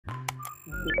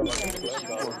All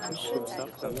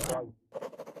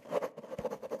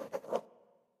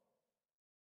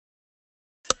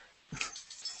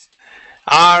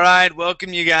right,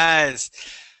 welcome you guys.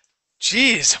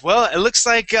 Jeez, well, it looks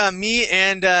like me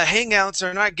and Hangouts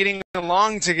are not getting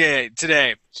along today.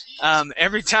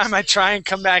 Every time I try and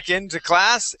come back into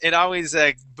class, it always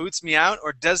boots me out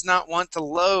or does not want to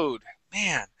load.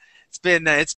 Man, it's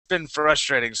been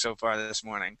frustrating so far this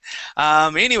morning.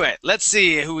 Anyway, let's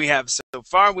see who we have so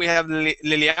far. We have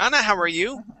Liliana. How are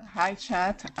you? Hi,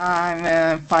 chat.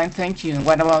 I'm fine, thank you.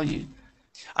 What about you?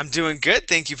 I'm doing good.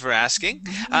 Thank you for asking.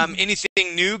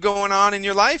 Anything new going on in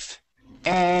your life?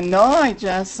 No, I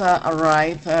just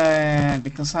arrived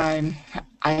because I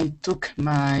took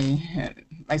my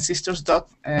sister's dog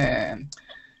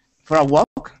for a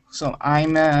walk, so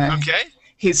I'm Okay.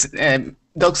 his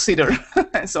dog sitter.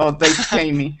 So they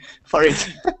pay me for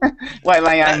it while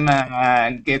I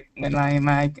might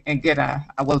get a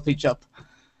well-paid job.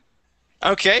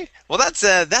 Okay. Well, that's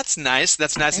nice.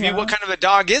 That's nice of you. What kind of a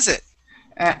dog is it?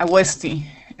 A Westie.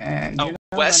 A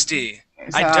Westie.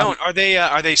 It's I don't. Are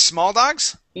they small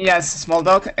dogs? Yes, small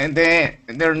dog. And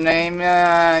their name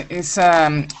is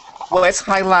West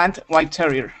Highland White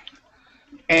Terrier.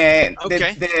 Okay.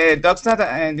 The dogs that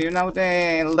do you know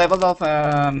the level of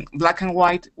black and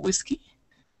white whiskey?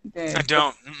 I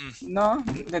don't. No,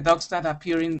 the dogs that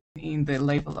appear in the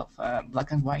label of black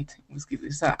and white whiskey.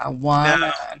 It's a one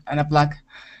No. and a black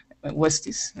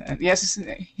Westies. Yes,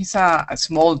 he's a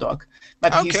small dog,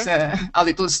 but Okay. he's a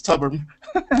little stubborn.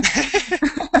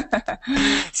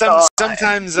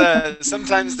 Sometimes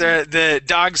the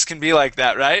dogs can be like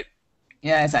that, right?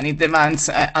 Yes, and it demands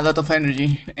a lot of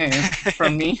energy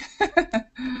from me.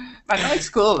 But no, it's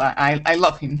cool. I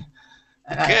love him.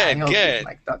 I also Good.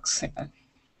 like dogs.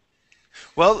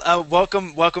 Well,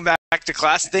 welcome back to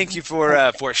class. Thank you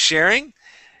for sharing.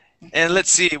 And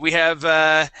let's see, we have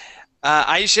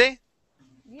Aisha.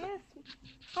 Yes.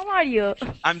 How are you?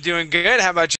 I'm doing good.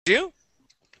 How about you?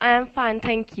 I am fine,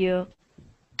 thank you.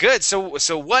 Good. So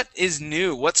what is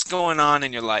new? What's going on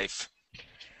in your life?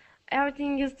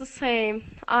 Everything is the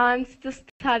same. I'm still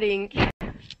studying.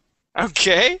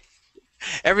 Okay.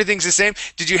 Everything's the same.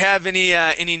 Did you have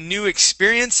any new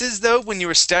experiences though when you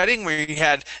were studying where you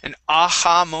had an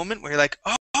aha moment where you're like,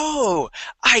 oh,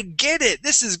 I get it.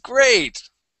 This is great.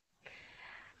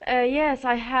 Yes,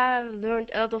 I have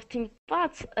learned a lot of things,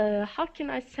 but how can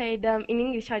I say them in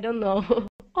English? I don't know.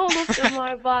 All of them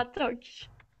are about Turkish.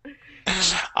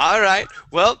 All right.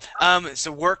 Well,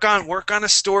 so work on a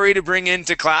story to bring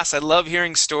into class. I love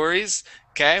hearing stories.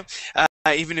 Okay.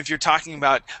 Even if you're talking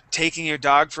about taking your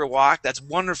dog for a walk, that's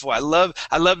wonderful. I love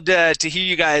to hear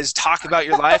you guys talk about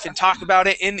your life and talk about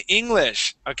it in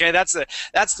English. Okay, that's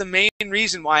the main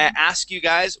reason why I ask you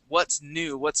guys what's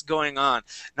new, what's going on.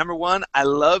 Number one, I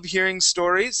love hearing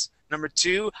stories. Number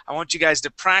two, I want you guys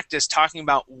to practice talking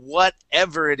about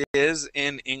whatever it is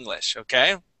in English.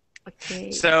 Okay. Okay.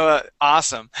 So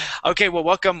awesome. Okay, well,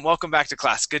 welcome back to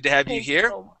class. Good to have you Thank here.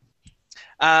 so much.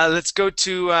 Let's go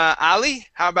to Ali.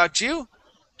 How about you?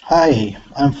 Hi,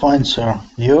 I'm fine, sir.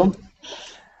 You?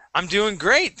 I'm doing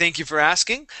great. Thank you for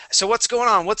asking. So what's going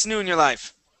on? What's new in your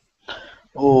life?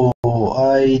 Oh,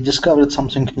 I discovered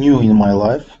something new in my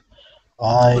life.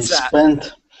 What's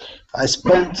that? I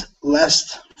spent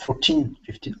last 14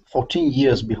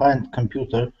 years behind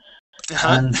computer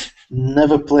and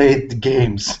never played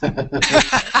games. And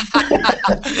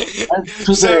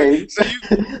today, So you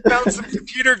found some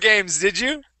computer games, did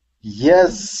you?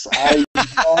 yes, I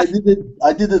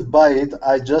didn't buy it.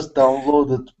 I just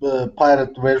downloaded the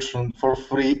pirate version for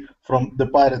free from the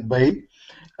Pirate Bay,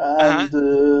 and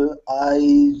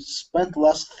I spent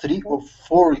last 3 or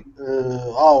 4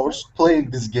 hours playing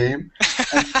this game,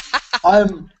 and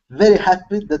I'm very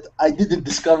happy that I didn't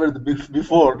discover it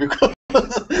before because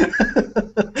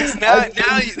Now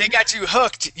they got you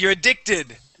hooked. You're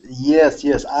addicted.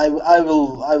 yes, I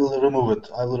will remove it.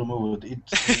 I will remove it.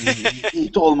 It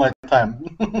eat all my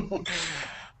time.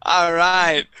 All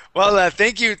right. Well,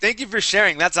 thank you for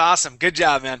sharing. That's awesome. Good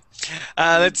job, man.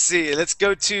 Let's see. Let's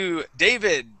go to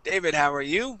David. David, how are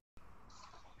you?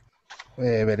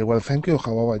 Very well, thank you.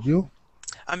 How about you?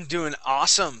 I'm doing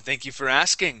awesome. Thank you for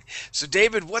asking. So,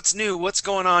 David, what's new? What's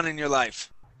going on in your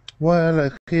life? Well,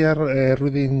 here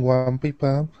reading one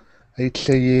paper, it's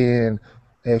saying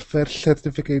first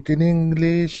certificate in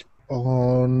English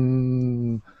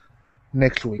on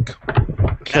next week.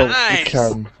 So Nice.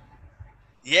 exam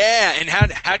Yeah. And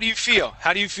how do you feel?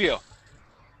 How do you feel?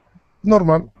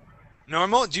 normal.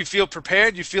 Normal? Do you feel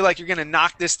prepared? Do you feel like you're gonna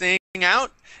knock this thing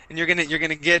out and you're gonna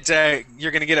get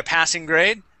a passing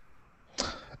grade?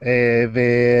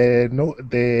 The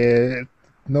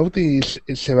notice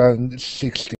is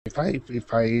 765,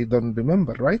 if I don't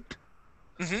remember, right?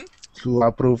 Mm-hmm. To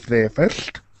approve the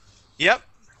first. Yep.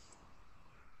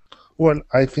 Well,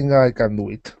 I think I can do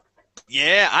it.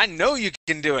 Yeah, I know you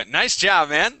can do it. Nice job,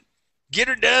 man. Get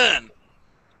her done.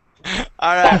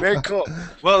 All right, very cool.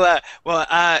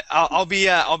 I'll be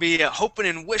hoping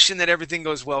and wishing that everything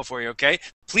goes well for you. Okay.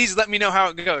 Please let me know how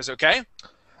it goes. Okay.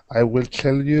 I will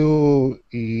tell you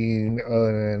in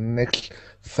next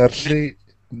Thursday,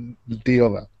 the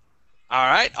other, All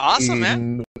right. Awesome,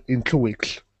 man. in 2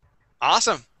 weeks.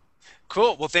 Awesome.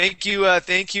 Cool. Well, thank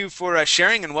you for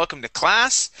sharing, and welcome to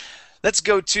class. Let's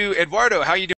go to Eduardo.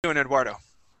 How you doing, Eduardo?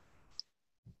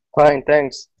 Fine,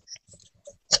 thanks.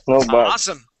 No bad.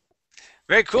 Awesome.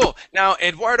 Very cool. Now,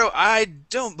 Eduardo, I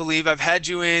don't believe I've had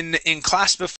you in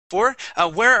class before.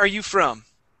 Where are you from?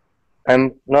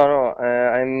 I'm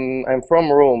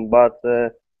from Rome, but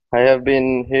I have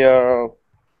been here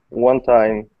one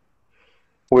time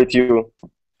with you.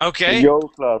 Okay. Your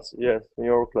class, yes,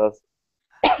 your class.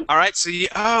 All right. So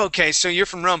okay. So you're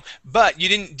from Rome, but you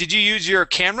didn't. Did you use your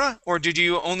camera, or did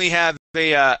you only have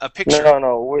a picture?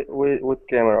 No, with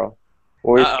camera,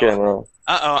 with camera.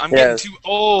 Uh-oh, I'm Yes. getting too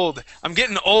old. I'm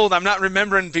getting old. I'm not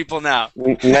remembering people now.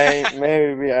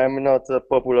 Maybe I'm not a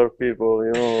popular people,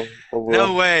 Popular,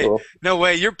 No way. so. No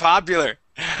way. You're popular.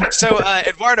 So,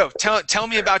 Eduardo, tell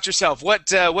me about yourself. What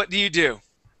do you do?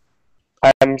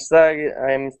 I'm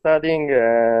studying,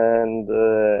 and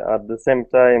at the same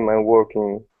time I'm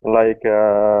working, like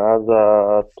as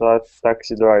a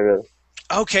taxi driver.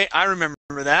 Okay, I remember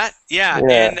that. Yeah.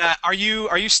 Yeah. And are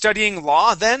you studying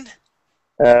law then?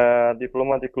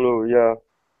 Diplomatic law, yeah.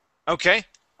 Okay.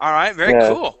 All right. Very Yeah.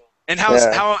 cool. And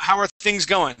Yeah. how are things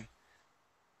going?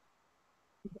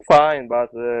 Fine, but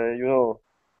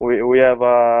we have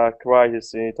a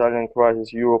crisis, Italian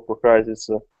crisis, Europe crisis,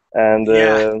 and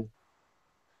Yeah.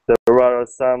 there are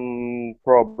some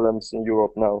problems in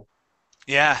Europe now.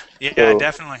 Yeah. Yeah. So-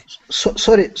 Definitely.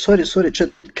 Sorry,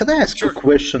 Chet. Can I ask Sure. a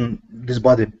question, this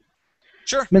body?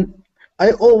 Sure. I mean,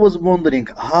 I always wondering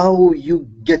how you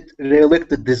get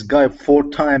reelected this guy 4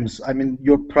 times. I mean,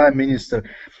 your prime minister.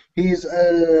 He's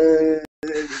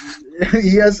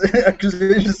he has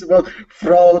accusations about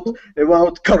fraud,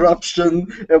 about corruption,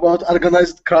 about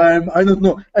organized crime. I don't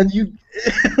know. And you,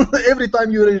 every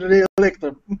time you're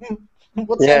reelected,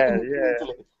 what's Yeah, happening? yeah.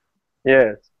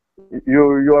 Yes,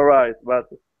 you are right, but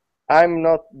I'm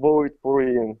not vote for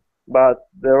him. But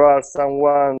there are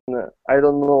someone, I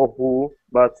don't know who,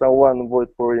 but someone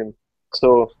vote for him.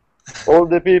 So all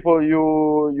the people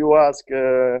you ask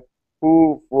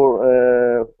who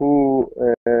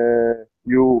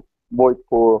you vote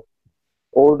for,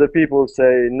 all the people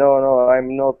say no,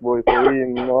 I'm not vote for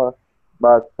him, no,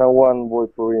 but someone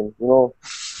vote for him,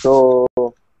 So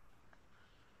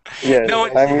yes, No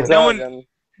one- I'm no one- Italian.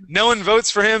 No one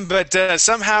votes for him, but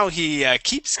somehow he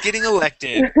keeps getting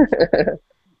elected.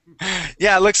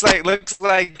 Yeah, it looks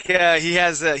like he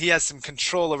has some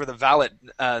control over the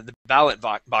ballot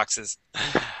boxes.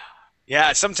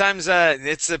 Yeah, sometimes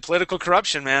it's a political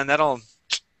corruption, man.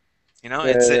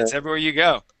 It's everywhere you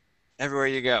go. Everywhere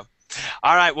you go.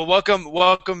 All right, well,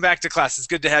 welcome back to class. It's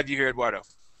good to have you here, Eduardo.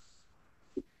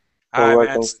 All right, man.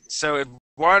 welcome. So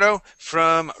Eduardo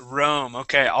from Rome.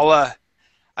 Okay,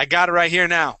 I got it right here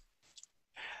now.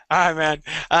 All right, man.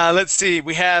 Let's see.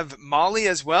 We have Molly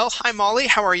as well. Hi, Molly.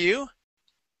 How are you?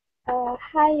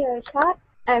 Hi, Chad.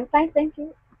 I'm fine, thank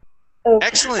you. Oh.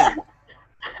 Excellent.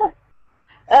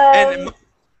 And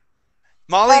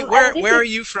Molly, where this are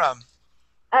is- you from?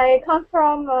 I come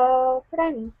from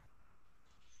France.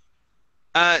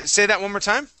 Say that one more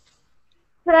time.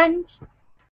 French.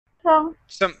 From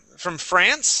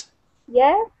France?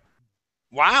 Yes.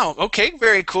 Wow. Okay,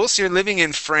 very cool. So you're living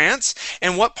in France.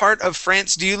 And what part of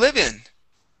France do you live in?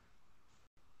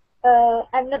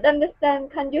 I'm not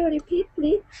understand. Can you repeat,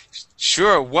 please?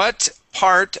 Sure. What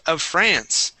part of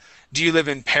France? Do you live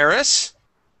in Paris?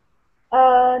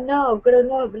 No,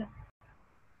 Grenoble.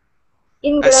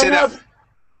 In Say Grenoble. that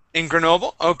in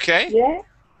Grenoble? Okay. Yeah.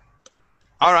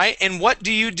 All right. And what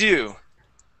do you do?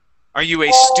 Are you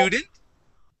a student?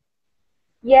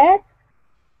 Yes.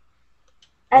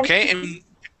 Okay.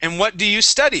 And what do you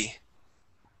study?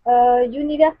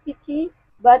 University,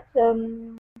 but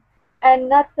I'm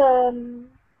not born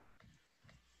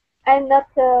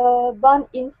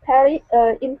in Paris,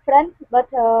 in France, but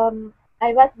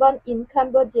I was born in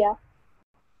Cambodia.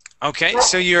 Okay.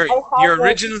 So you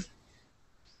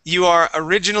are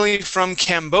originally from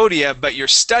Cambodia, but you're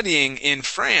studying in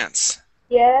France.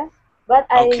 Yeah, but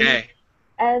Okay.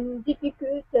 I'm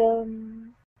difficult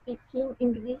speaking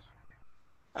English.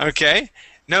 Okay.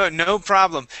 No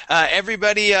problem.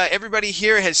 Everybody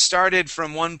here has started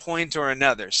from one point or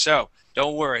another, so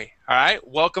don't worry. All right,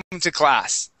 welcome to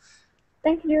class.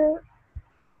 Thank you.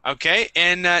 Okay,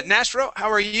 and Nasro, how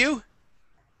are you?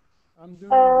 I'm doing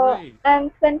great. I'm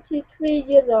 23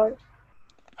 years old.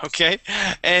 Okay,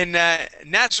 and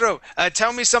Nasro,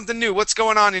 tell me something new. What's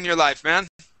going on in your life, man?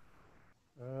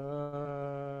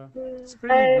 It's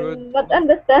pretty good. Not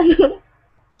understand.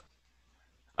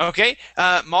 Okay,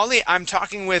 Molly, I'm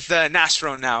talking with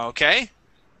Nasro now. Okay.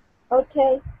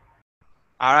 Okay.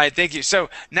 All right, thank you. So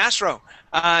Nasro,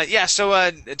 yeah.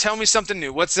 So tell me something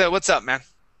new. What's up, man?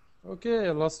 Okay,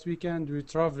 last weekend we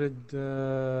traveled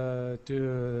to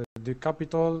the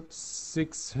capital,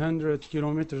 600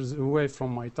 kilometers away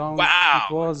from my town. Wow.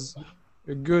 It was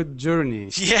a good journey.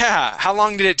 Yeah. How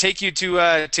long did it take you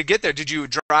to get there? Did you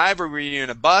drive or were you in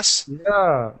a bus?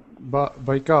 Yeah,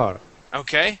 by car.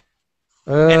 Okay.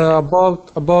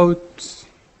 About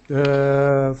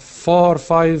 4 or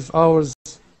 5 hours.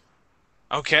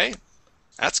 Okay.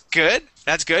 That's good.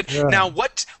 That's good. Yeah. Now,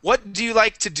 what do you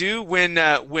like to do when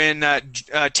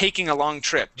taking a long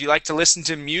trip? Do you like to listen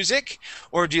to music,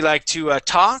 or do you like to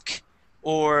talk,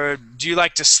 or do you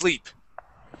like to sleep?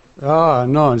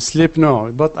 No, sleep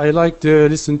no. But I like to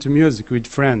listen to music with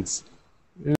friends.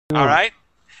 You know. All right.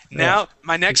 Now,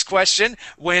 my next question: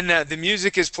 when the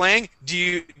music is playing,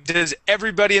 does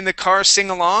everybody in the car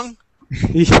sing along?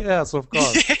 Yes, of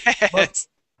course. Yes.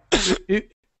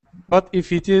 But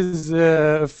if it is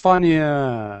a funny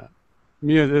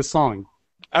song.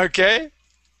 Okay.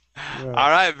 Yeah. All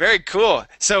right. Very cool.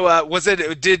 So,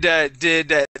 did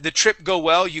the trip go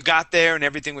well? You got there and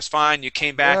everything was fine. You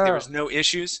came back. There was no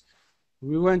issues.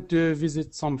 We went to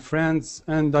visit some friends,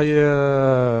 and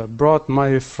I brought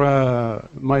my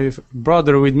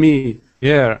brother with me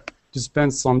here to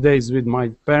spend some days with my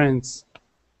parents.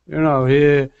 You know,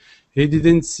 he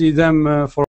didn't see them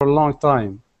for a long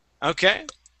time. Okay.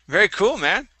 Very cool,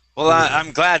 man. Well,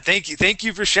 I'm glad. Thank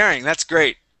you for sharing. That's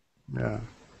great. Yeah.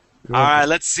 All right.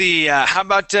 Let's see. How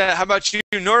about you,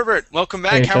 Norbert? Welcome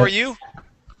back. How are you?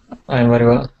 I'm very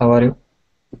well. How are you?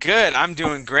 Good. I'm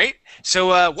doing great.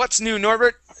 So, what's new,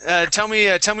 Norbert? Tell me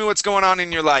what's going on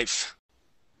in your life.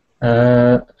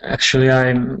 Actually,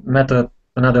 I met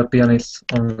another pianist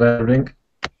on wedding,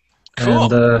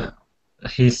 Cool. and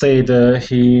he said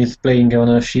he's playing on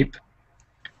a ship.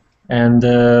 And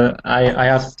I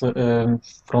asked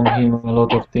from him a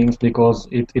lot of things because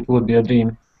it would be a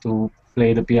dream to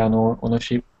play the piano on a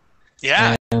ship.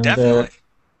 Yeah, And, definitely.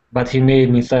 But he made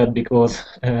me sad because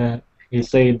he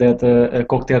said that a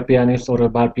cocktail pianist or a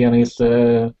bar pianist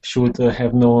should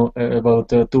have know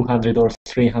about 200 or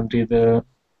 300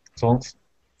 songs.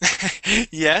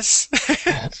 Yes.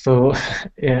 So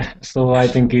yeah, so I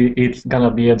think it's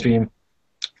gonna be a dream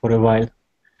for a while.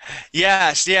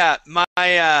 Yes, yeah.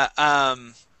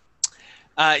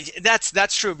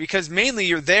 That's true because mainly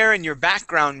you're there in your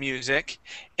background music,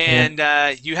 and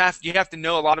you have to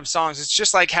know a lot of songs. It's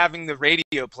just like having the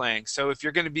radio playing. So if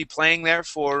you're going to be playing there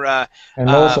for And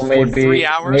also for 3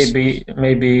 hours,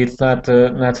 maybe it's not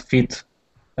fit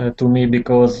to me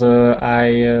because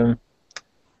I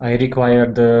require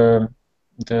the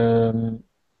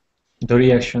the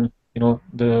reaction,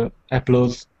 the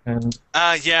applause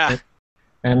yeah.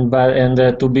 and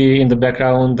to be in the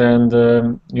background and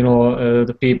the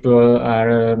people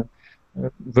are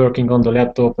working on the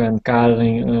laptop and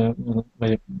calling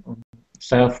by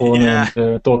cell phone Yeah.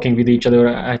 and talking with each other.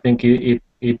 I think it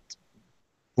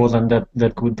wasn't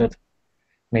that good that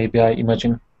maybe I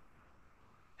imagine.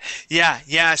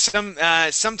 Yeah.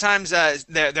 Sometimes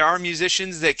there are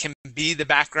musicians that can be the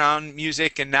background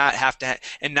music and not have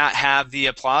the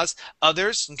applause.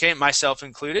 Others, okay, myself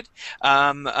included,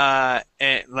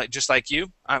 just like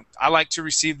you, I like to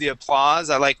receive the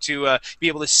applause. I like to be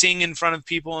able to sing in front of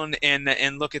people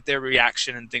and look at their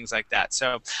reaction and things like that.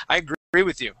 So I agree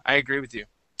with you.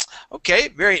 Okay,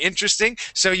 very interesting.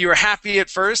 So you were happy at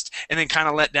first and then kind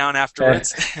of let down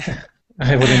afterwards.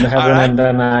 I was in the heaven and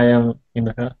then I am in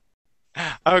the hell.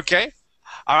 Okay.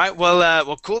 All right.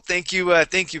 Well, cool. Thank you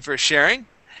for sharing.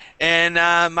 And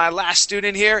my last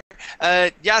student here,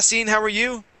 Yasin, how are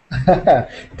you?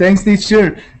 Thanks,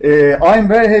 teacher. I'm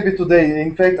very happy today.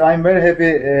 In fact, I'm very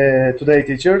happy today,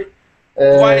 teacher.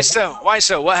 Why so?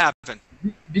 What happened?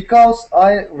 Because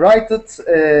I wrote a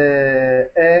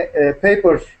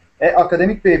paper, an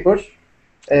academic paper,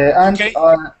 and Okay.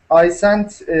 I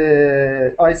sent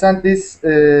this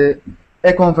a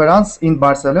conference in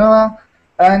Barcelona,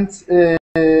 and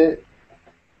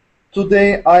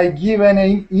today I give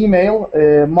an email.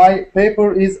 My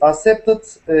paper is accepted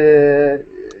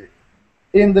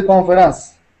in the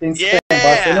conference in Spain,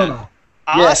 Barcelona.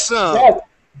 Yeah, Awesome.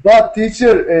 but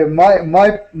teacher,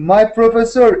 my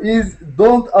professor is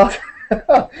don't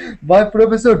my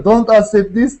professor don't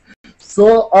accept this,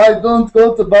 so I don't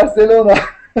go to Barcelona.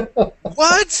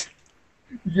 What?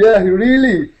 Yeah,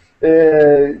 really.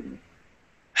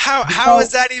 How is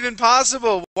Because that even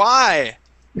possible? Why?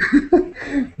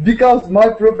 because my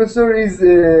professor is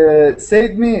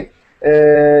said me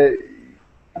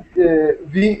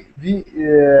we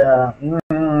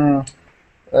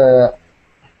uh,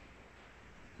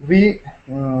 we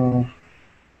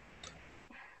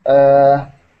uh,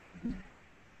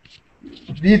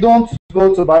 we don't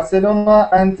go to Barcelona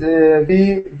and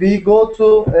we go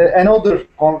to another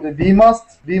we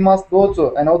must go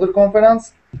to another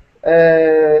conference.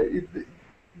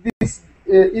 This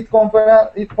it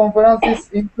conference is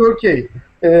in Turkey.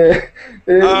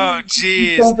 Oh, This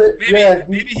geez. yeah.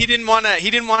 Maybe he didn't want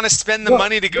to spend the No,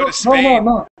 money to go no, to no, no, Spain.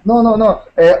 no, no, no, no.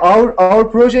 Our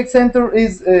project center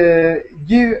is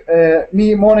give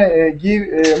me money,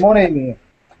 give money me.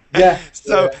 Yeah.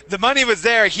 So the money was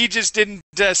there. He just didn't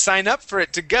sign up for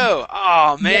it to go.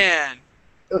 Oh Yeah. man.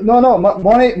 No,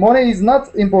 money is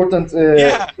not important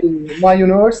Yeah. in my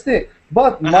university,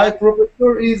 but my Uh-huh.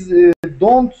 professor is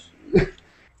don't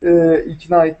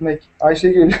ikna etmek.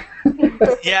 Ayşegül.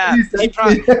 Yeah. Please He help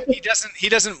probably me. he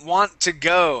doesn't want to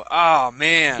go. Oh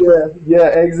man. Yeah,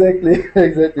 exactly,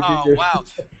 exactly, Oh teacher. wow.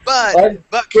 But I,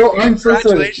 but so I'm so sorry.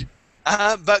 congratulations.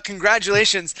 But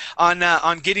congratulations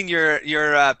on getting your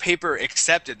paper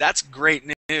accepted. That's great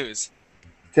news.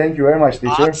 Thank you very much,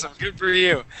 teacher. Awesome, good for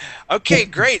you. Okay,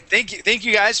 great. Thank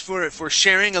you guys for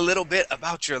sharing a little bit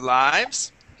about your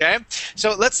lives. Okay, so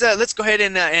let's go ahead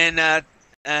and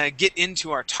get into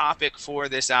our topic for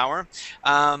this hour,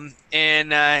 and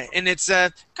it's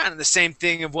kind of the same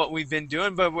thing of what we've been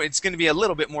doing, but it's going to be a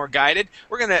little bit more guided.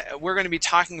 We're gonna be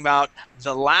talking about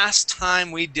the last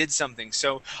time we did something.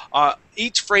 So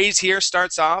each phrase here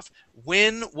starts off,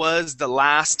 when was the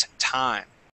last time?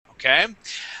 Okay,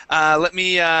 let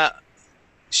me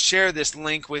share this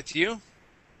link with you.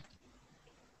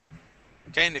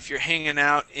 Okay, and if you're hanging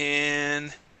out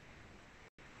in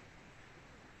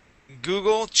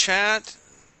Google Chat,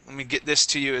 let me get this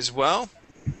to you as well.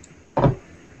 All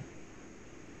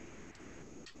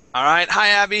right, hi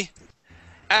Abby.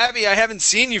 Abby, I haven't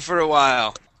seen you for a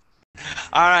while.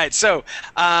 All right, so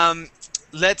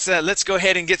let's go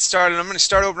ahead and get started. I'm going to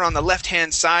start over on the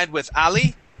left-hand side with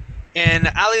Ali.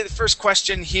 And Ali, the first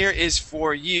question here is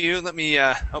for you. Let me.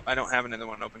 Oh, I don't have another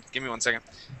one open. Give me 1 second.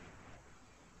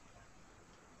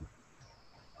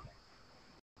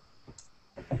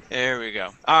 There we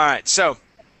go. All right. So,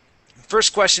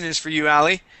 first question is for you,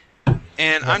 Ali.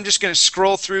 And I'm just going to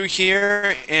scroll through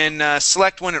here and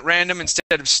select one at random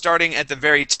instead of starting at the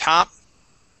very top.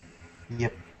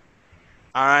 Yep.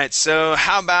 All right. So,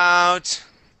 how about?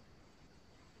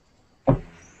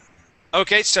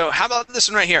 Okay, so how about this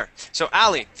one right here? So,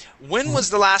 Ali, when was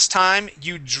the last time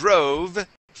you drove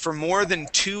for more than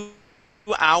 2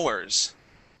 hours?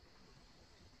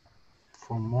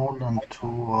 For more than 2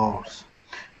 hours.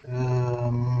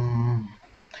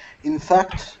 In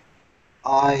fact,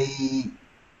 I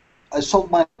sold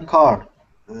my car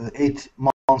 8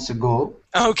 months ago.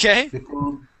 Okay.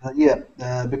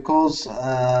 Because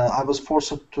I was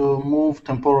forced to move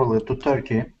temporarily to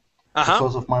Turkey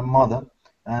because of my mother.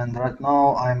 And right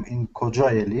now I'm in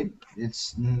Kocaeli.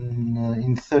 It's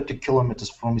in 30 kilometers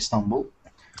from Istanbul.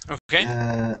 Okay.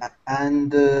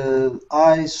 And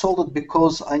I sold it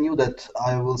because I knew that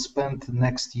I will spend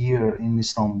next year in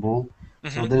Istanbul.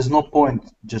 So there's no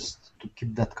point just to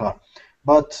keep that car.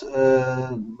 But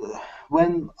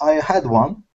when I had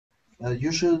one,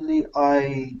 usually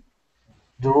I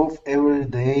drove every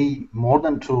day more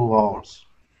than 2 hours.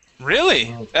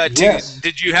 Really? Yes.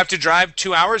 Did you have to drive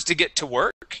 2 hours to get to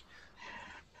work?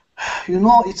 You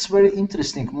know, it's very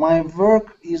interesting. My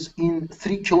work is in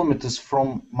 3 kilometers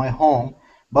from my home,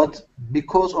 but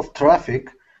because of traffic,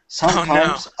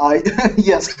 sometimes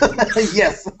yes,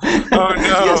 yes, oh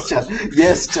no,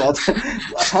 yes, Chad.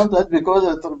 Sometimes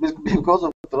because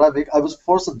of traffic, I was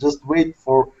forced to just wait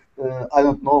for I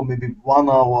don't know, maybe 1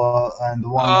 hour and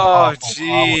one and a half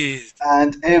hour,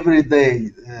 and every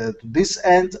day to this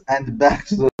end and back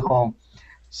to the home.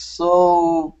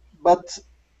 So, but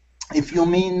if you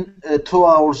mean 2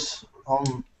 hours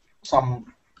on some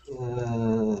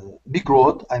big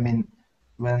road, I mean,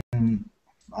 when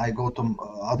I go to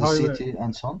other city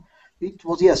and so on, it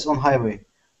was, yes, on highway.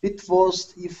 It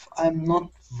was, if I'm not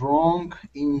wrong,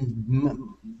 in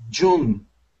June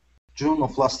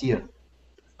of last year.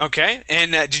 Okay,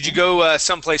 and did you go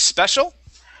someplace special?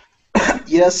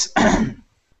 Yes,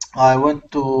 I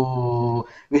went to.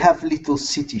 We have little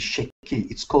city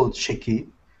Sheki. It's called Sheki.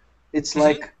 It's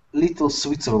like little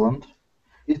Switzerland.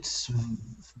 It's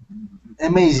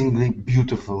amazingly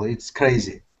beautiful. It's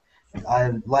crazy.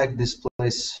 I like this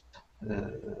place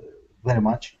very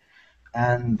much.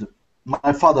 And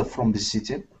my father from this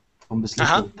city, from this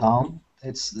little town.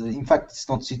 It's in fact it's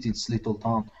not city, it's little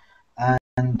town.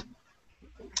 And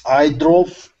I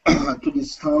drove to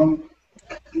this town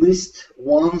at least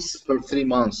once per 3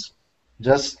 months,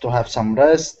 just to have some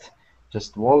rest,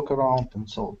 just walk around and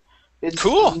so. It's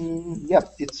cool.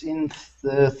 It's in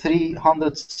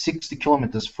 360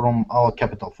 kilometers from our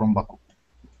capital, from Baku.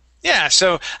 Yeah,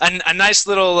 so a nice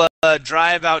little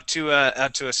drive out to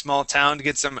a small town to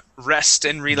get some rest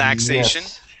and relaxation.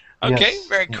 Yes. Okay, Yes.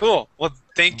 very cool. Well,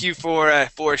 thank you for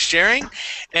sharing.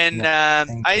 And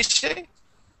Aisha,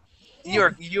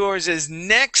 yours is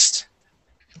next.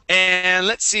 And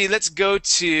let's see, let's go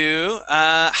to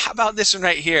how about this one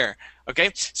right here?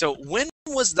 Okay, so when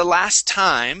was the last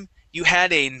time you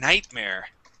had a nightmare?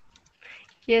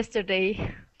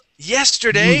 Yesterday.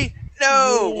 Yesterday?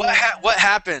 No. Yeah. What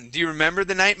happened? Do you remember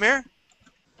the nightmare?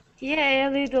 Yeah, a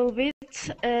little bit.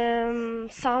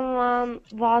 Someone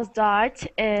was died,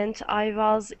 and I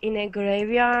was in a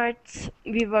graveyard.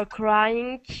 We were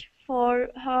crying for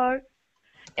her,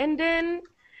 and then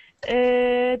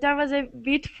there was a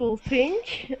beautiful thing.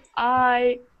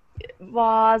 I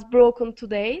was broken 2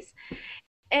 days,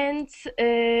 and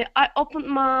I opened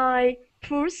my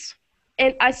purse,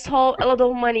 and I saw a lot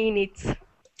of money in it.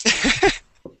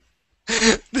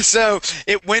 So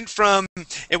it went from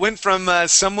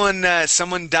someone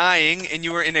dying, and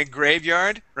you were in a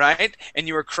graveyard, right? And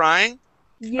you were crying,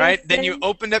 Yes, right? Then you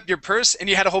opened up your purse, and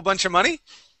you had a whole bunch of money.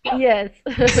 yes.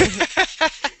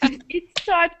 It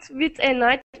started with a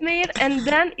nightmare, and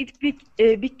then it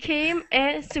became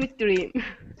a sweet dream.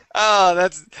 Oh,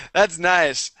 that's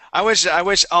nice. I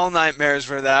wish all nightmares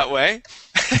were that way.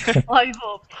 I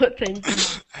hope. Thank you.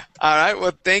 All right.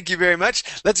 Well, thank you very much.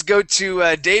 Let's go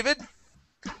to David.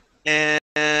 And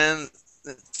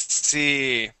let's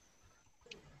see.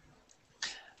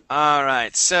 All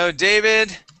right. So,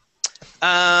 David,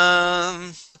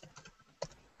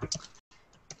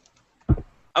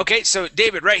 okay, so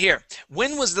David, right here.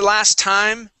 When was the last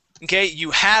time, okay,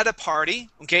 you had a party,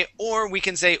 okay, or we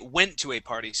can say went to a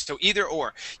party. So either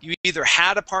or. You either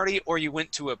had a party or you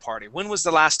went to a party. When was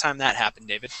the last time that happened,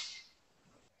 David?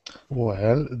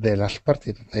 Well, the last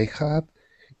party that I had,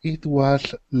 it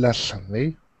was last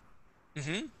Sunday.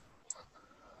 Mm-hmm.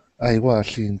 I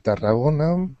was in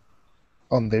Tarragona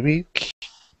on the beach.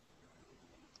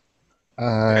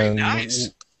 Very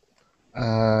nice.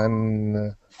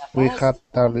 And we had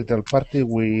a little party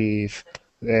with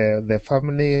the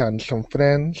family and some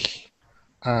friends,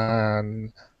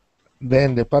 and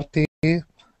then the party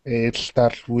it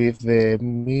starts with the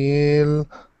meal,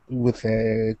 with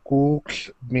cooks,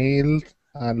 meals,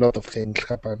 a lot of things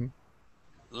happen.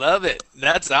 Love it.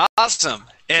 That's awesome.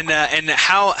 And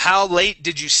how late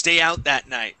did you stay out that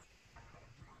night?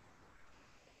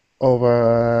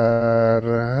 Over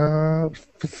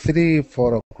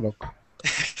 3-4 o'clock.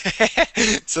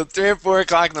 So 3 or 4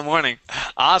 o'clock in the morning.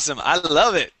 Awesome. I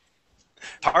love it.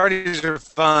 Parties are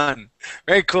fun.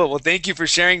 Very cool. Well, thank you for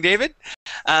sharing, David.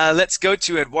 Let's go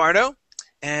to Eduardo.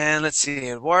 And let's see,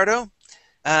 Eduardo.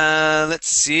 Let's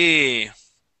see.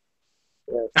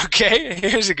 Okay,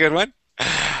 here's a good one.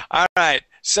 All right.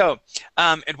 So,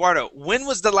 Eduardo, when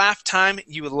was the last time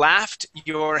you laughed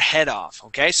your head off?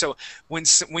 Okay, so when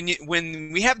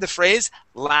we have the phrase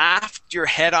 "laughed your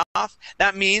head off,"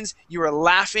 that means you were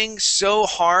laughing so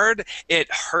hard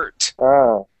it hurt.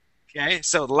 Okay,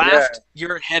 so laughed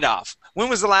your head off. When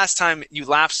was the last time you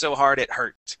laughed so hard it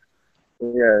hurt?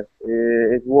 Yes,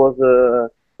 it was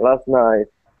last night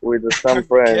with some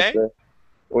friends.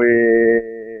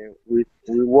 We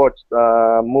watched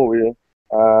a movie,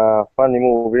 a funny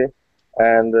movie,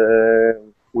 and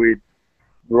we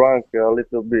drank a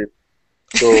little bit.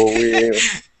 So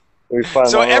we fun.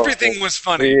 So a lot. everything was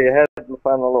funny. We had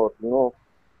fun a lot, you know.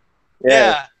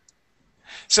 Yeah.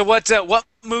 So what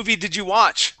movie did you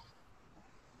watch?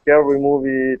 Scary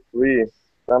Movie 3,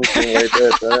 something like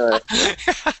that.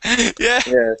 Yeah.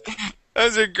 Yes.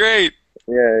 Those are great.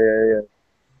 Yeah.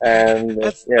 And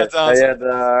that's yes, awesome. I had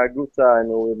a good time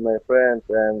with my friends,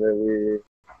 and we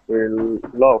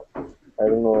laughed. I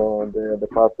don't know the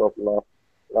part of laugh.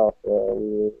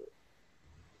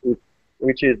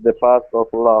 Which is the part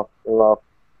of laugh.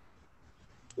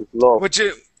 It's love. Which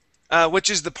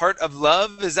is the part of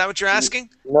love? Is that what you're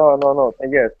asking? No.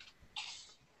 Yes,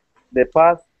 the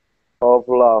part of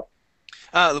love.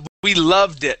 We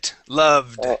loved it.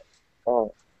 Loved.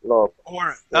 Love.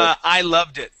 Or Yes. I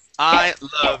loved it. I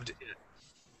loved it.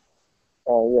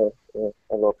 Yes, yes,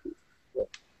 I love it. Yes,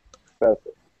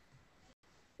 perfect.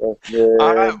 That's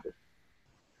All right. the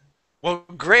Well,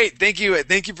 great. Thank you.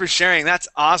 Thank you for sharing. That's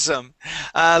awesome.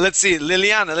 Let's see,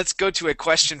 Liliana. Let's go to a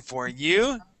question for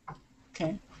you.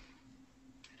 Okay.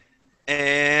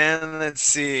 And let's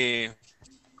see.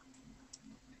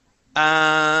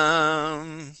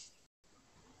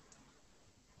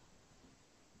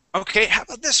 Okay, how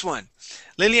about this one?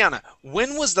 Liliana,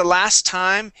 when was the last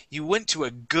time you went to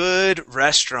a good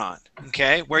restaurant?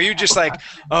 Okay, where you're just like,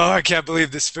 oh, I can't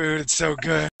believe this food. It's so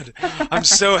good. I'm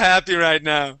so happy right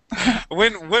now.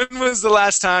 When was the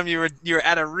last time you were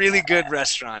at a really good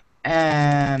restaurant?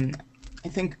 I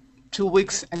think 2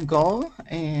 weeks ago,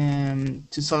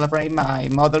 to celebrate my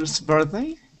mother's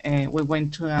birthday, we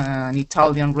went to an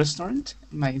Italian restaurant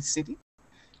in my city,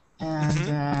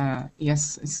 and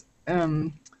yes, it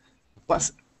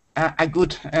was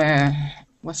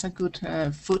a good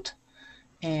food.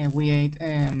 We ate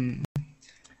how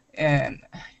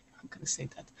can I say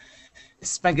that?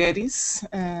 Spaghettis,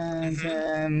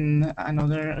 and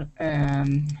another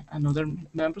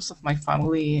members of my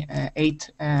family ate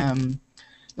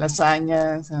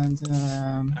lasagnas, and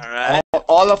All right.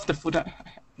 all of the food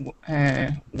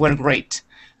were great.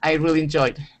 I really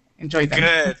enjoyed them.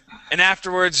 Good. And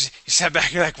afterwards, you sat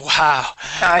back. You're like, wow, Ah,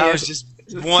 that yes, was just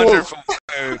wonderful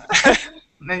food.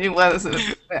 Then it was,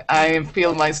 I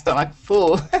feel my stomach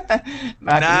full, but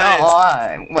Nice.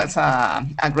 no, it was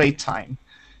a great time.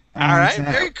 All right. And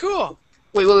Very cool.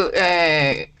 we will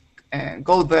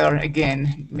go there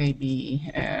again, maybe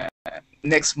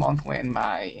next month when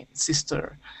my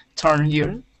sister turned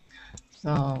here.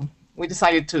 So we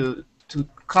decided to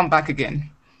come back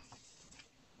again.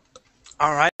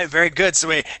 All right, very good.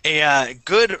 So a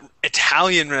good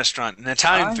Italian restaurant, and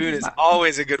Italian food is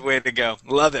always a good way to go.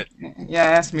 Love it.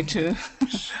 Yes, me too.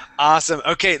 Awesome.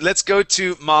 Okay, let's go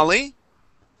to Molly.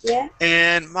 Yeah.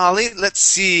 And Molly, let's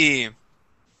see.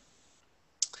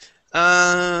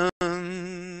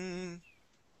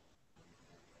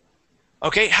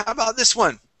 Okay, how about this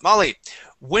one? Molly,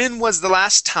 when was the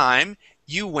last time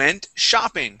you went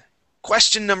shopping?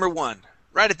 Question number 1,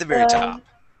 right at the very top.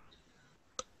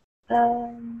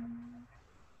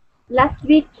 Last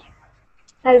week.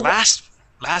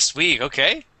 Last week,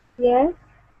 okay. Yes.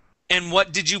 And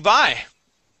what did you buy?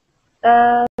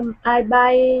 I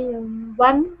buy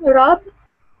one robe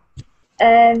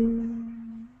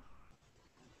and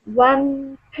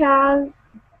one pair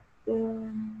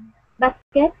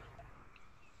basket.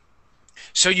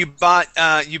 So you bought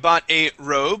a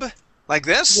robe like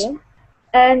this? Yes.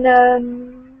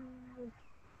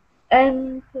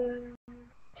 And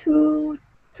two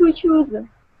shoes.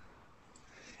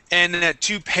 And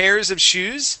 2 pairs of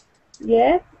shoes?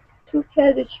 Yes, 2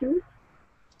 pairs of shoes.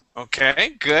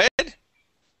 Okay, good.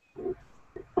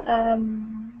 I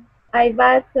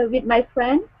was with my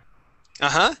friend.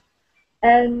 Uh-huh.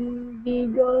 And we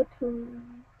go to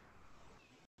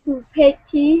pay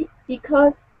tea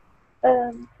because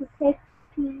to pay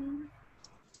tea.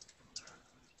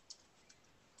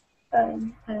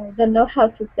 I don't know how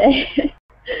to say.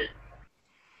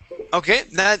 Okay,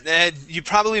 that you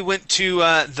probably went to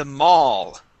the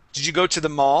mall. Did you go to the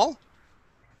mall?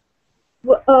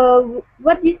 What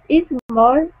is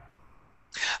mall?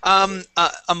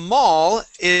 A mall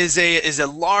is a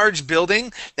large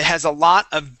building that has a lot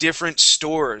of different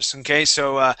stores. Okay,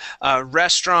 so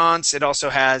restaurants. It also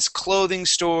has clothing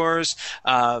stores,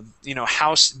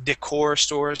 house decor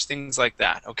stores, things like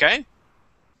that. Okay.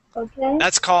 Okay.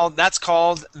 That's called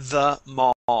the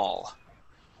mall.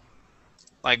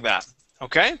 Like that.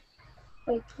 Okay.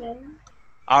 Okay.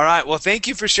 All right. Well, thank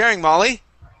you for sharing, Molly.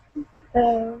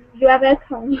 You are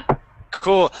welcome.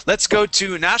 Cool. Let's go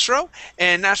to Nasro.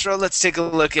 And Nasro, let's take a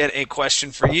look at a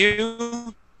question for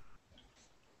you.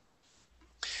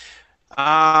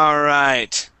 All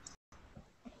right.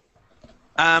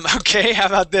 Okay, how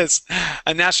about this?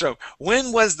 Nasro,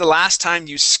 when was the last time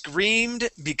you screamed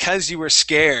because you were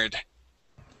scared?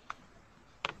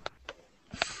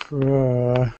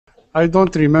 I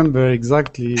don't remember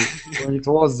exactly when it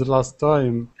was the last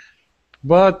time,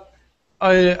 but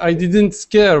I didn't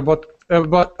scare, but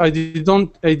I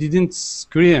didn't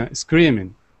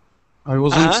screaming. I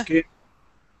wasn't scared,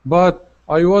 but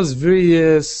I was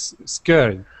very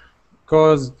scared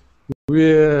because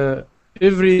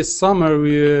every summer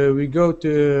we go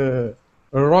to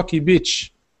a rocky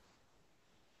beach.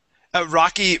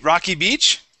 Rocky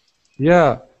Beach?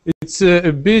 Yeah, it's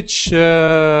a beach.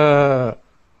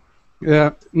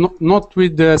 Not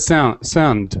with the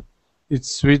sand.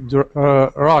 It's with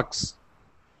rocks.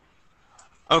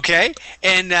 Okay,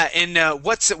 and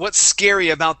what's scary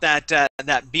about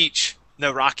that beach,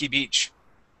 the rocky beach?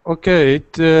 Okay,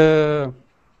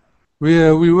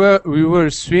 we were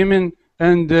swimming,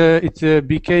 and it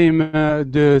became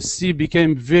the sea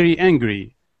became very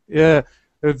angry.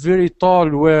 Very tall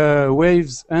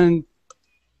waves, and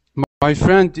my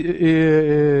friend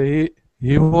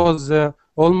he was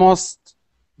almost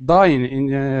dying in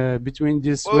between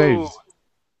these Whoa, waves.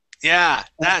 yeah,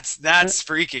 that's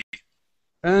freaky.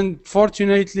 And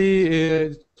fortunately,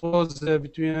 it was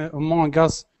between among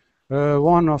us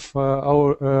one of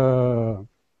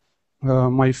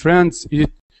my friends. He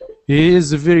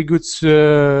is a very good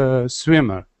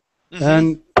swimmer,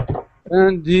 Mm-hmm.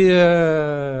 and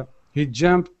he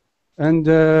jumped and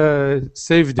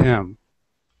saved him.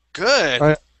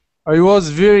 Good. I was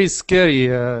very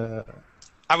scary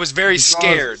I was very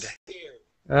scared.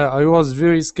 because I was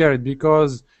very scared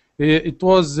because it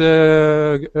was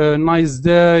a nice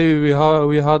day. We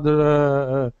had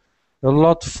a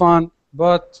lot of fun,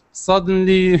 but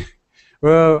suddenly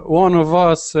one of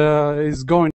us is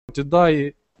going to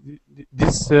die.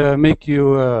 This makes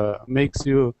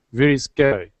you very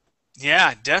scary.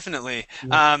 Yeah, definitely.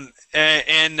 And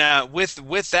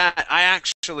with that, I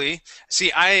actually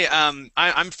see.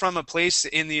 I'm from a place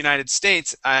in the United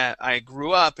States. I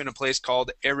grew up in a place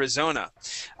called Arizona.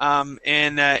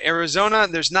 In Arizona,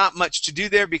 there's not much to do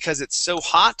there because it's so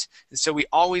hot, and so we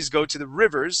always go to the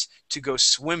rivers to go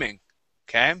swimming.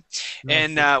 Okay,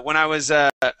 and when I was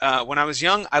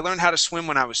young, I learned how to swim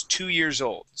when I was 2 years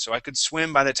old, so I could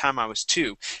swim by the time I was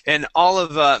two. And all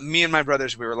of me and my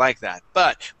brothers, we were like that.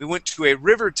 But we went to a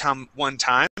river one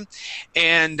time,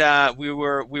 and we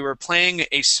were playing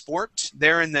a sport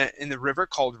there in the river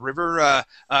called river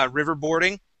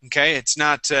boarding. Okay, it's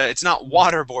not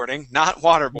waterboarding, not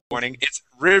waterboarding. It's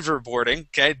riverboarding.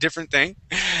 Okay, different thing.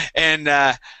 And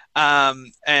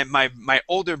and my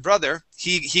older brother,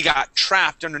 he got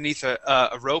trapped underneath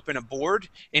a rope and a board,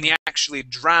 and he actually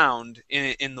drowned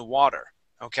in the water.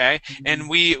 Okay, and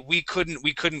we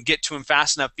couldn't get to him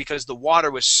fast enough because the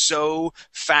water was so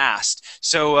fast.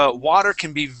 So water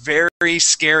can be very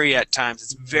scary at times.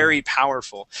 It's very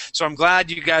powerful. So I'm glad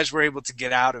you guys were able to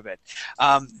get out of it.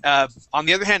 On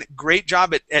the other hand, great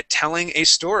job at telling a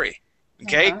story.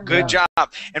 Okay, good job.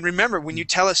 And remember, when you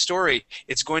tell a story,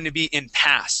 it's going to be in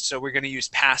past. So we're going to use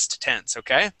past tense.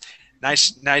 Okay,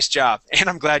 nice job. And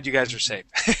I'm glad you guys are safe.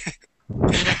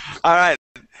 All right,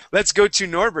 let's go to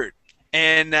Norbert.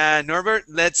 And Norbert,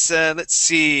 let's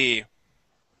see.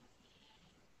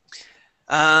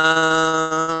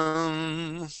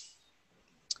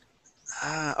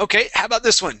 Okay, how about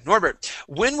this one, Norbert?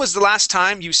 When was the last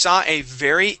time you saw a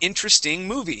very interesting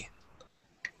movie?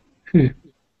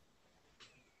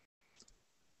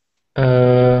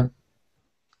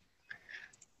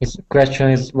 His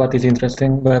question is what is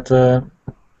interesting, but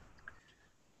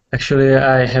actually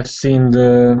I have seen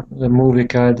the movie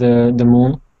called The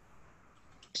Moon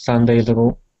some days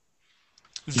ago.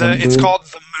 It's called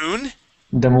The Moon?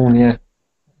 The Moon, yeah.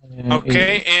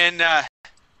 Okay,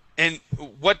 and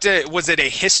what was it? A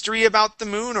history about the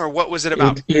moon, or what was it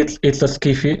about? It's a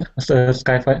sci-fi.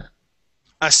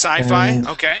 A sci-fi,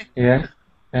 okay. Yeah,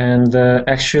 and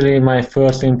actually my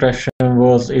first impression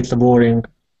was it's a boring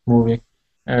movie.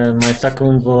 My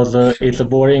second was it's a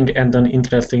boring and an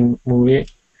interesting movie.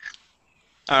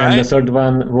 And the third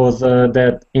one was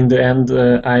that in the end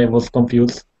I was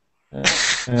confused.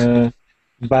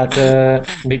 But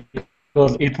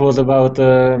because it was about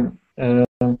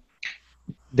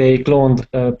they cloned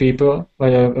people by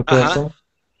a person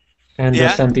and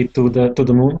sent it to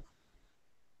the moon.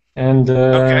 And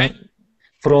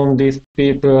from these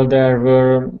people there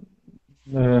were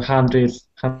hundreds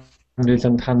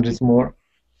and hundreds more.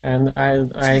 And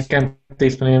I can't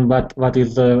explain what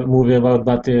is the movie about,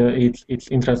 but it's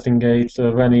interesting. It's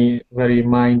a very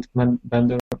mind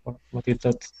bender. What is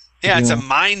that? Yeah, it's a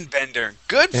mind bender.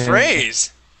 Good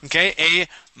phrase. Okay, a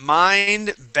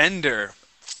mind bender.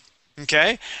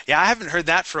 Okay, yeah, I haven't heard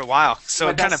that for a while. So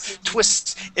it kind of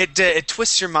twists it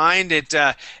twists your mind.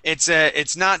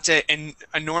 It's not a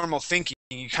normal thinking.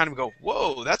 You kind of go,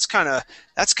 whoa, that's kind of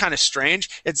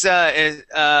strange. It's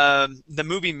the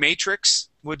movie Matrix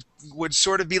would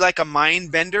sort of be like a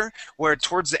mind bender, where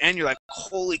towards the end you're like,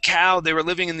 holy cow, they were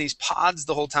living in these pods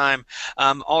the whole time.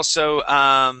 Also,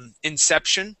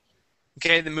 Inception.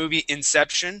 Okay, the movie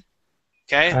Inception.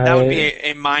 Okay, that would be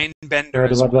a mind bender.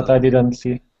 What I didn't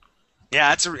see.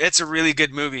 Yeah, it's a really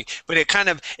good movie, but it kind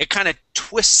of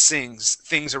twists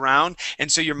things around,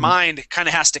 and so your mind kind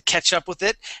of has to catch up with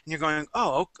it, and you're going,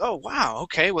 oh wow,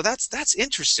 okay, well that's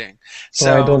interesting.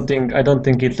 So I don't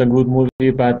think it's a good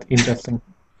movie, but interesting.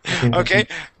 It's Okay,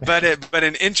 interesting. but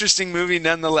an interesting movie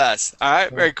nonetheless. All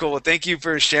right, very cool. Well, thank you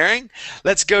for sharing.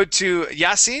 Let's go to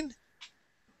Yasin,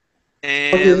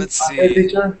 and Okay, let's I'm a see.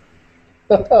 teacher.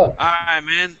 All right,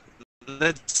 man.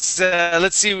 Let's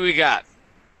see what we got.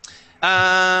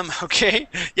 Okay,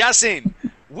 Yasin,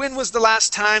 when was the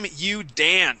last time you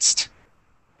danced?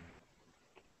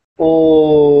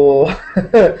 Oh,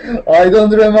 I don't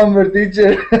remember,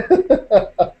 teacher.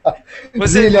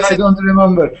 Was it Really, was I it don't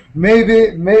remember. Maybe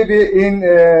in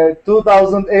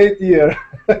 2008 year.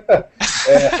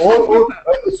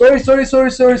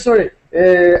 Sorry.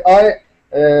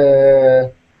 Uh,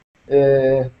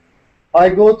 I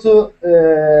go to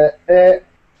a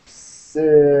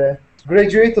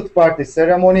graduated party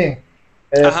ceremony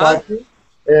uh-huh. party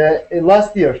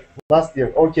last year. Last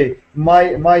year, okay.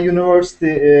 My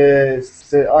university.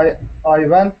 I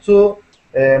went to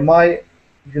my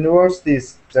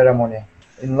university's ceremony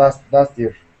in last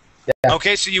year. Yeah,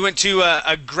 Okay, so you went to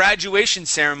a graduation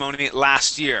ceremony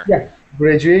last year. yeah.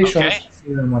 Graduation Okay.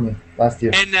 ceremony last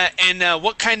year. And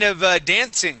what kind of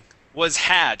dancing was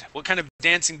had? What kind of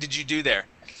dancing did you do there?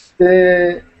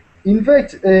 In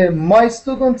fact, my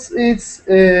students, it's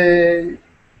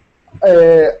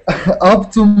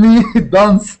up to me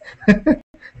dance.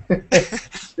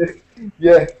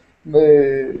 Yeah. Uh,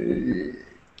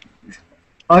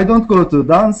 I don't go to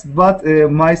dance, but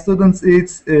my students,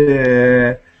 it's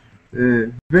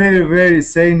very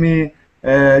say me,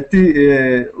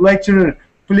 lecturer,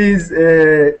 please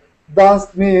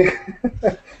dance me,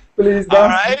 please All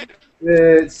dance me.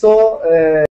 right. So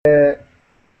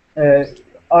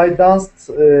I danced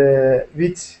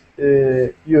with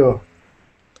you.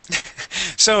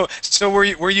 So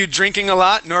were you drinking a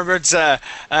lot? Norbert's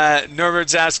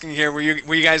asking here. Were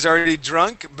you guys already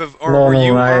drunk, or No, were no,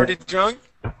 you already drunk?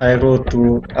 I wrote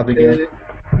to Abigail.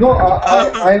 No,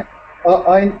 Oh,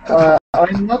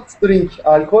 I'm not drink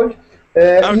alcohol.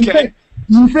 okay.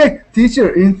 In fact, teacher,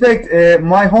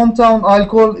 my hometown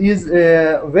alcohol is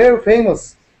very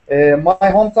famous. My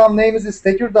hometown name is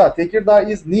Tekirdağ. Tekirdağ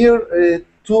is near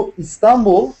to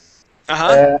Istanbul,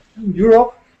 Uh-huh. in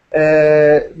Europe.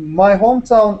 My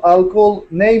hometown alcohol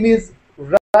name is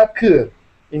rakı.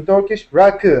 In Turkish,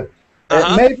 rakı.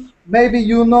 Uh-huh. Maybe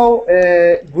you know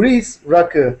Greece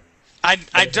rakı.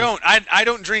 I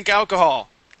don't drink alcohol,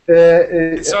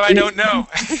 Uh, so I don't know.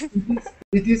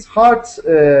 it is hard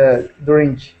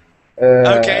drink.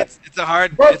 Okay, Uh, it's a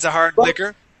hard but, it's a hard but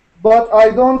liquor. but I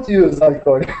don't use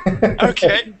alcohol.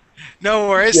 Okay. No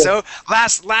worries. Yes. So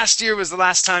last year was the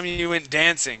last time you went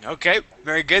dancing. Okay,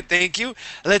 very good. Thank you.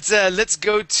 Let's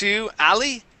go to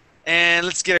Ali, and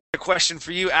let's get a question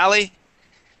for you, Ali.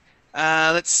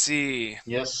 Let's see.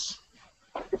 Yes.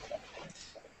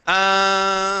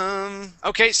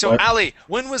 Okay, so What? Ali,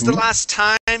 when was the last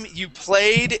time you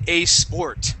played a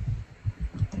sport?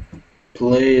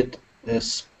 Played a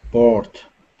sport.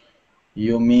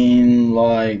 You mean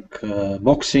like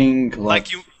boxing?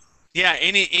 Like you, yeah,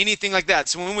 anything like that.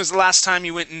 So when was the last time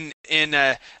you went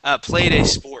and played a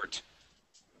sport?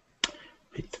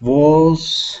 It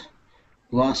was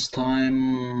last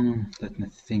time. Let me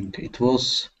think. It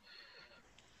was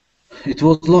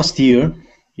last year.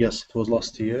 Yes, it was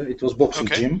last year. It was boxing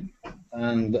Okay. gym,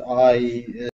 and I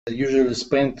usually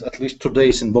spend at least 2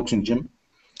 days in boxing gym.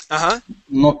 Uh-huh.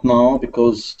 Not now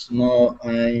because now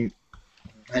I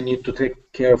need to take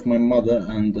care of my mother,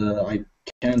 and I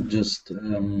can't just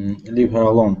leave her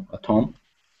alone at home.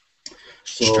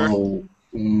 Sure. So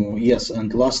yes,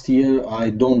 and last year I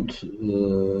don't.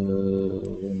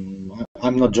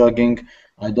 I'm not jogging.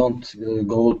 I don't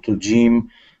go to gym.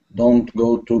 Don't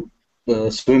go to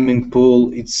swimming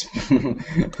pool. It's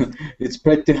it's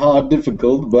pretty hard,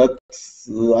 difficult, but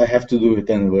I have to do it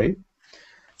anyway.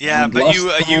 Yeah, And but last you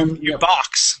time, you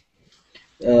box.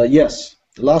 yes,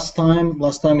 last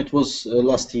time it was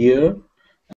last year,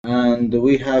 and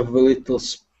we have a little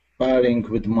sparring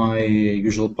with my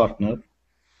usual partner in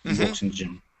Mm-hmm. boxing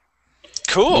gym.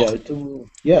 Cool. Yeah,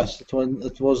 yes, it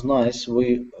was nice. We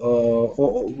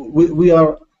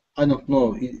are. I don't know.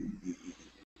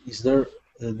 Is there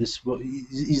is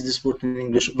this word in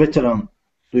English? Veteran.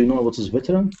 Do you know what is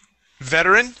veteran?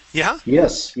 Veteran? Yeah.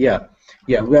 Yes. Yeah.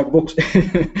 Yeah. We are box.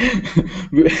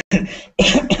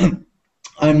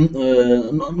 I'm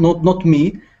not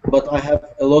me, but I have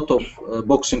a lot of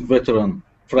boxing veteran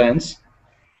friends,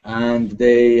 and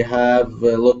they have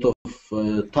a lot of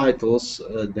titles.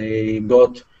 They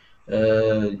got.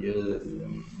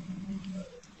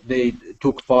 They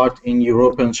took part in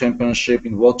European Championship,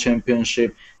 in World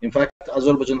Championship. In fact,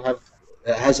 Azerbaijan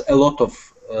has a lot of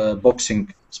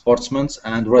boxing sportsmen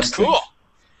and wrestling. Cool.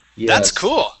 That's Yes.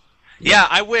 cool. Yeah,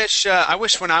 I wish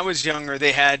when I was younger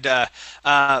they had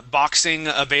boxing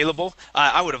available.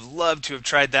 I would have loved to have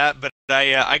tried that, but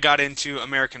I got into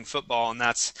American football, and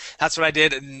that's what I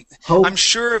did. And I'm How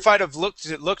sure if I'd have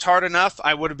looked hard enough,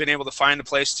 I would have been able to find a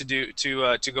place to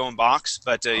go and box.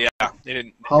 But yeah, they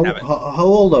didn't have it. how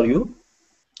old are you?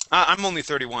 I'm only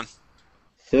 31.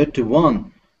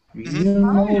 31. Hmm.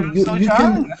 You Oh, know, you're so you young.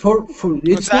 can for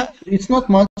What's that? it's not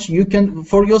much. You can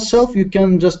for yourself. You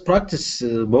can just practice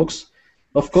box.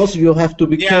 Of course, you have to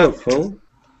be Yeah, careful.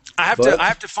 I But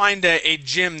have to find a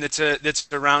gym that's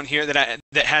around here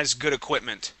that has good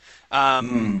equipment.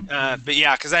 But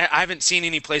yeah, because I haven't seen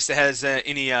any place that has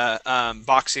any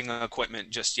boxing equipment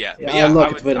just yet. But yeah, I yeah,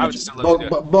 like it very I would much. still love to do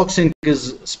it. Boxing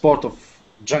is sport of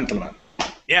gentlemen.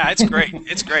 Yeah, it's great.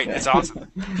 It's great. It's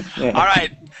awesome. All Yeah.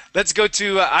 right, let's go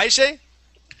to Aisha,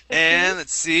 Okay, and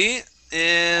let's see,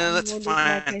 and let's what is my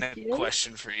find a question?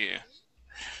 question for you.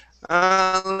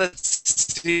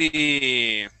 Let's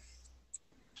see.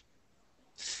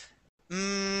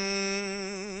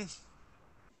 Mm,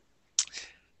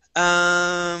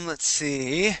 let's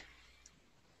see.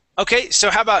 Okay, so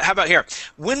how about here?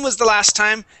 When was the last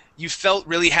time you felt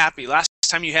really happy? Last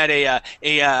time you had a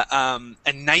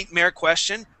nightmare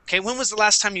question. Okay, when was the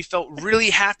last time you felt really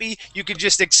happy? You could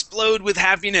just explode with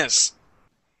happiness.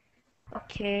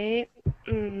 Okay.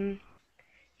 Mm.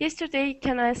 Yesterday,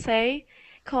 can I say?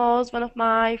 Cause one of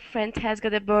my friends has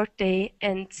got a birthday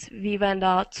and we went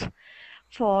out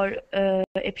for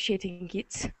appreciating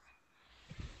it.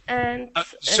 And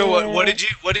So what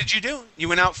did you do? You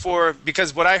went out for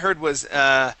because what I heard was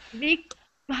we,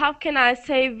 how can I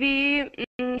say, we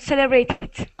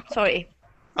celebrated. Sorry.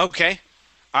 okay.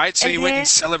 All right, so And you went and then,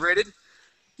 celebrated.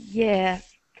 yeah.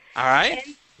 All right.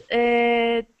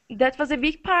 And that was a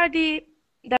big party.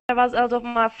 There was a lot of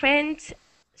my friends.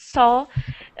 So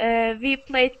we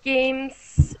played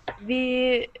games,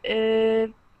 we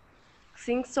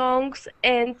sing songs,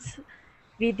 and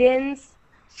we dance.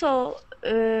 So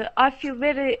I feel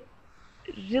very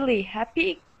really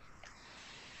happy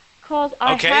because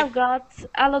I Okay. have got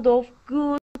a lot of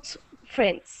good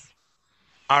friends.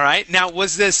 All right. Now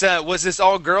was this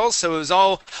all girls? So it was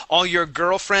all your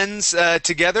girlfriends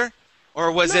together,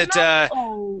 or was No, it not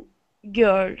all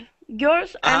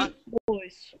girls uh-huh. and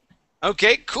boys.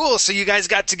 Okay, cool. So you guys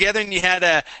got together and you had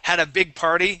a big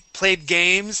party, played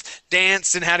games,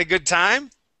 danced, and had a good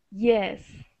time? Yes.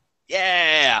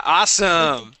 Yeah,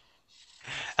 awesome.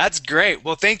 That's great.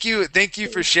 Well, thank you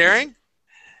for sharing.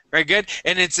 Very good.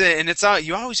 And it's all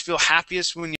you always feel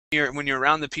happiest when you're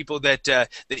around the people that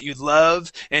you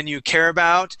love and you care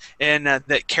about and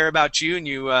that care about you, and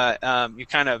you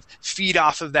kind of feed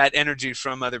off of that energy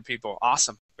from other people.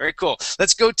 Awesome. Very cool.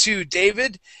 Let's go to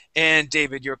David. And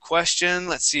David, your question.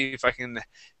 Let's see if I can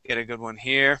get a good one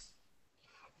here.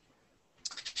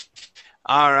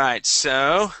 All right.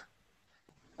 So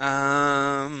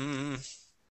let's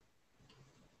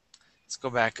go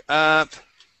back up.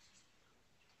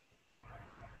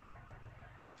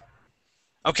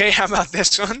 Okay, how about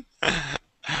this one?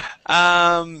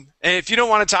 And if you don't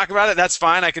want to talk about it, that's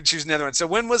fine. I can choose another one. So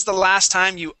when was the last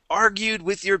time you argued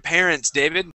with your parents,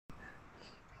 David?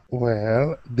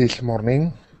 Well, this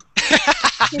morning,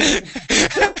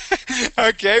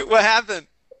 Okay, what happened?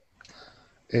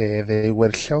 they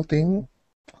were shouting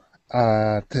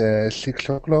at 6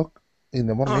 o'clock in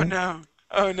the Oh morning, no.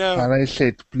 Oh no. and I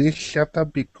said, please shut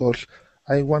up because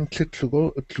I wanted to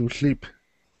go to sleep.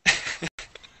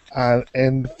 And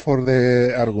end for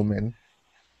the argument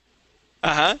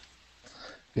Uh-huh.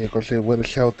 because they were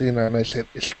shouting, and I said,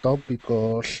 stop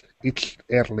because it's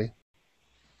early.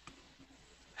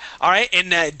 All right,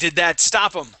 and did that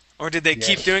stop them? Or did they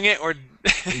keep Yes, doing it? Or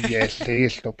yes, they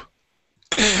stop.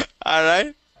 All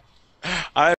right.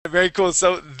 All right, very cool.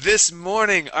 So this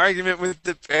morning, argument with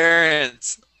the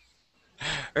parents.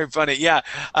 Very funny. Yeah.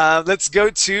 Let's go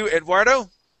to Eduardo.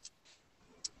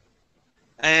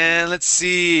 And let's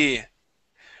see.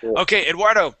 Yeah. Okay,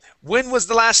 Eduardo, when was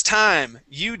the last time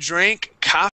you drank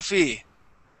coffee?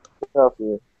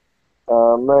 Coffee.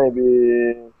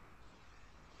 Maybe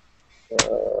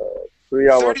 3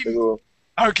 hours 30. ago.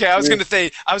 Okay, I was Three. gonna say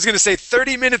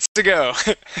 30 minutes ago.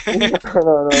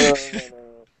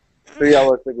 No. 3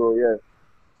 hours ago, yes.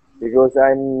 Because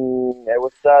I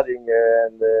was studying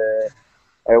and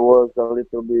I was a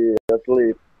little bit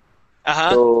asleep, Uh-huh.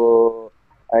 so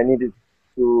I needed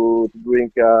to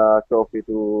drink coffee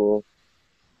to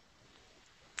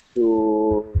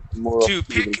more To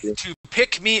activity.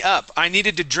 pick me up. I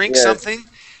needed to drink Yes, something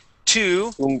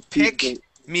to to pick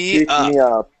me pick up. me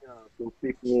up, to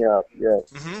pick me up. Yes,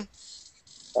 Hmm.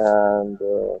 and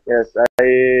yes,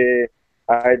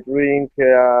 I drink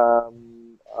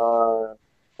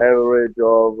average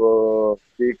of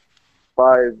six,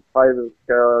 five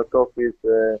coffees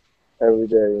every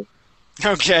day.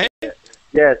 Okay.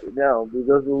 Yes, no,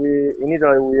 because in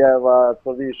Italy we have a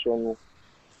tradition,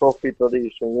 coffee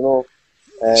tradition.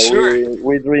 Sure.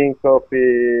 We drink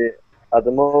coffee at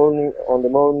the morning, on the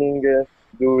morning,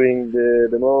 during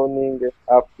the morning,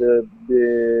 after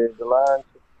the lunch,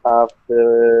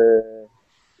 after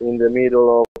in the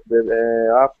middle of the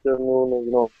afternoon.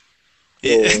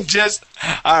 So Just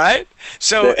all right.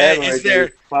 So the is average is there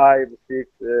 5, 6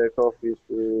 coffees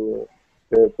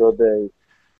per day.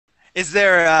 is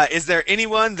there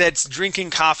anyone that's drinking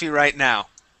coffee right now?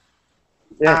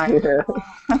 Yeah,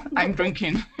 I'm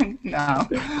drinking now.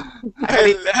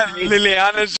 I think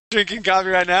Liliana's drinking coffee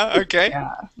right now. Okay.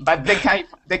 yeah, but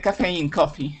the caffeine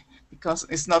coffee because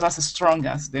it's not as strong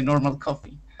as the normal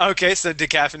coffee. Okay, so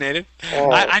decaffeinated.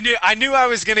 Oh, I knew I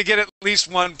was gonna get at least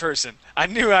one person. I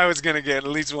knew I was gonna get at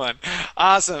least one.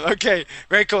 Awesome. Okay,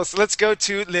 very cool. So let's go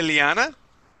to Liliana,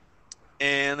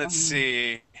 and let's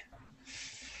see.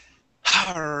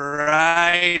 All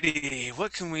righty.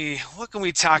 What can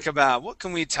we talk about? What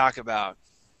can we talk about?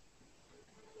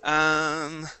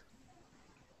 Um.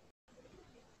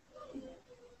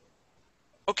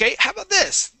 Okay, how about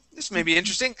this? This may be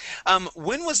interesting.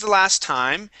 When was the last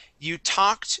time you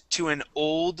talked to an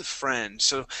old friend?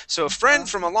 So a friend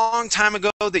from a long time ago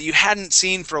that you hadn't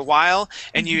seen for a while,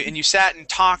 and you sat and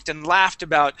talked and laughed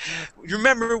about. You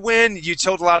remember when? You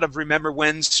told a lot of remember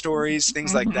when stories,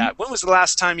 things like that. When was the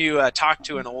last time you talked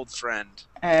to an old friend?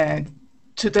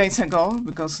 2 days ago,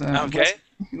 because Okay.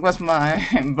 it was my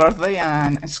birthday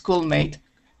and a schoolmate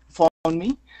phoned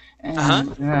me. And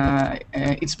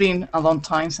it's been a long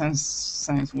time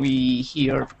since we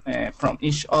hear from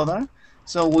each other.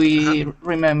 So we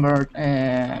remembered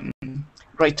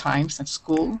great times at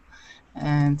school,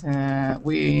 and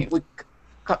we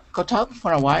caught up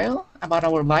for a while about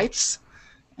our lives.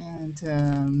 And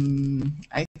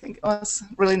I think it was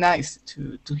really nice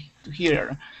to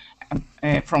hear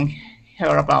from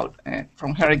her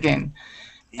from her again.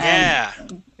 Yeah.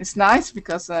 And it's nice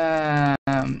because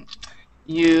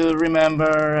you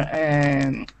remember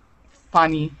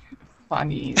funny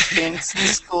things in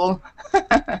school,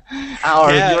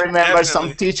 or Yeah, you remember some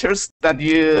definitely. teachers that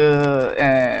you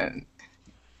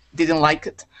didn't like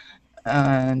it,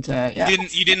 and yeah,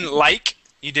 You didn't like?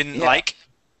 You didn't yeah. like?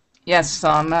 Yes,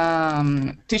 some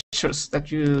teachers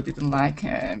that you didn't like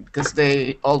because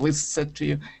they always said to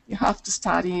you, you have to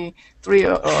study 3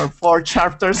 or 4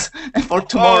 chapters for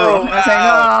tomorrow. Oh, And I say,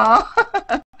 wow.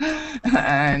 no.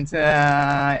 And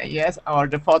yes, or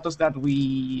the photos that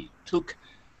we took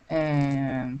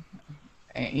in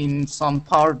some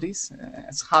parties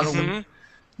as Halloween.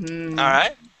 Mm-hmm. All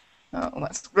right.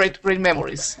 That's great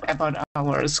memories about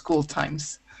our school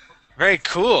times. Very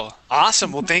cool.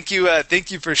 Awesome. Well, thank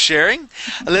you for sharing.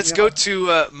 Let's go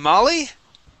to Molly.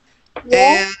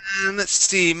 Yeah. And let's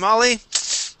see, Molly.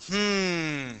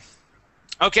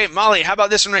 Okay, Molly, how about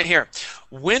this one right here?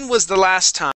 When was the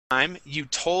last time you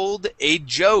told a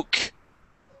joke?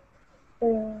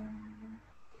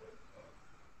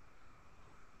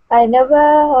 I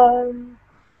never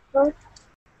thought,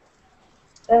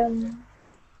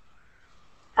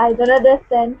 I don't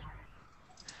understand.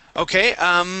 Okay.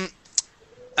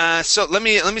 So let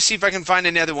me see if I can find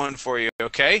another one for you.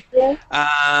 Okay. Yes.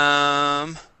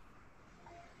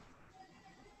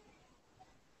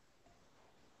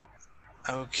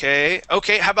 Okay.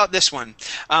 Okay. How about this one?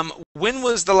 When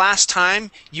was the last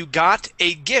time you got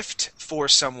a gift for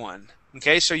someone?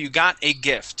 Okay. So you got a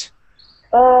gift.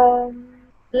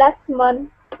 Last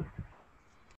month.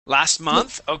 Last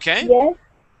month. Okay. Yes,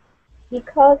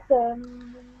 because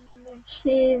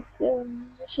she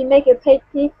make a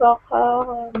party for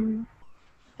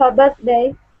her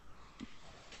birthday.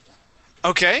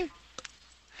 Okay.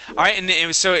 All right. And it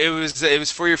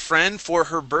was for your friend for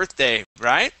her birthday,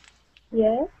 right?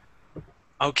 Yes.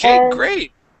 Okay. And,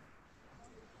 Great.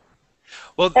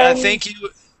 Well, and thank you.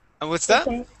 What's that?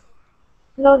 okay.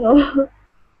 No.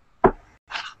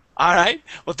 All right.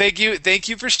 Well, thank you. Thank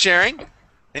you for sharing.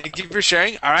 Thank you for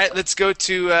sharing. All right. Let's go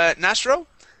to Nasro.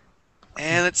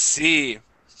 And let's see.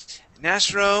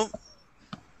 Nasro.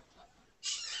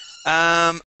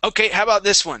 Okay. How about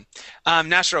this one?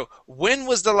 Nasro, when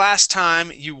was the last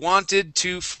time you wanted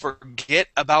to forget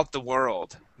about the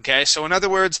world? Okay. So in other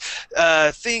words,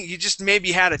 you just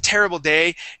maybe had a terrible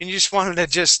day and you just wanted to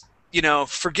just,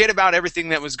 forget about everything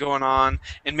that was going on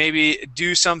and maybe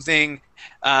do something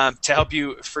to help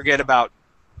you forget about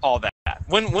all that.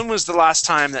 When was the last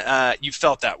time that you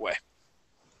felt that way?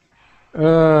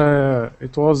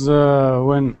 It was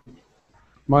when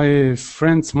my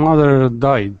friend's mother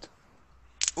died.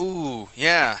 Ooh,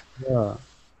 yeah. Yeah,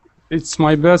 it's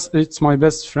my best. It's my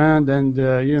best friend, and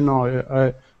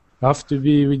I have to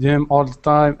be with him all the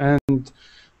time,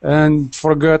 and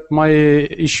forget my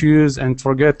issues and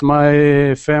forget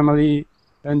my family,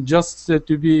 and just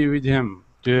to be with him,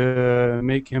 to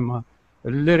make him a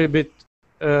little bit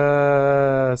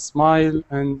smile,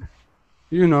 and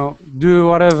do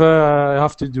whatever I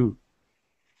have to do.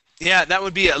 Yeah, that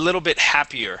would be a little bit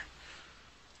happier.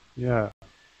 Yeah.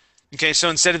 Okay, so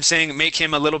instead of saying make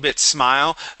him a little bit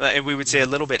smile, we would say a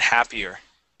little bit happier.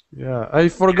 Yeah, I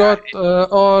forgot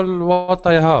all what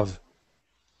I have.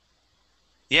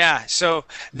 Yeah, so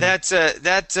that's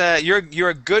you're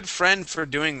a good friend for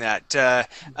doing that.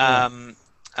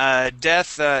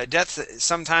 Death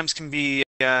sometimes can be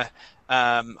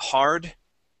hard.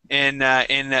 In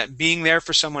being there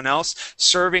for someone else,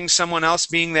 serving someone else,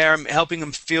 being there, helping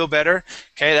them feel better.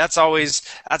 Okay, that's always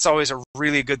a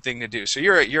really good thing to do. So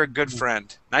you're a good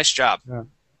friend. Nice job. Yeah.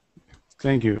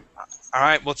 Thank you. All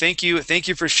right. Well, thank you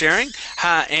for sharing.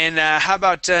 And how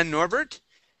about Norbert?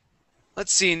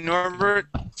 Let's see, Norbert.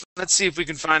 Let's see if we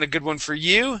can find a good one for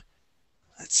you.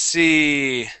 Let's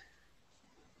see.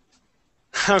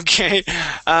 Okay.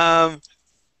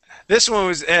 This one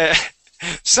was.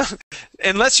 So,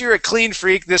 unless you're a clean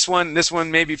freak, this one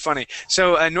may be funny.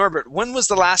 So, Norbert, when was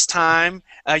the last time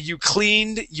you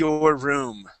cleaned your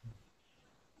room?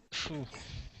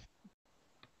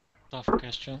 Tough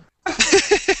question.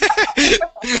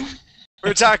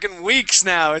 We're talking weeks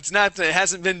now. It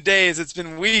hasn't been days. It's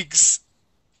been weeks.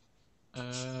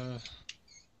 I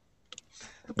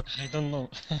don't know.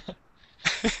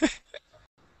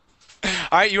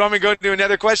 All right, you want me to go to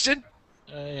another question?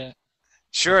 Yeah.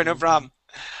 Sure, no problem.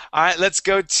 All right, let's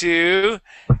go to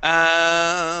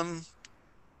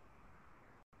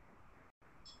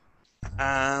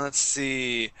let's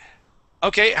see.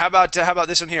 Okay, how about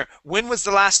this one here? When was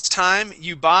the last time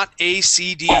you bought a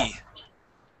CD?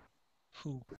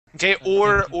 Okay,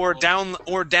 or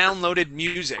downloaded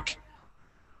music.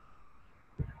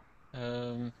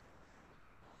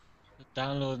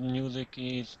 Download music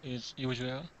is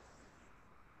usual.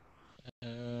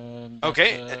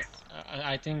 Okay.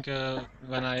 I think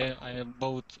when I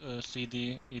bought a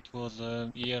CD, it was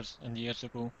years and years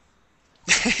ago.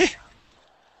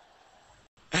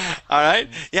 All right.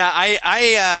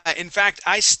 Yeah, in fact,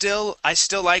 I still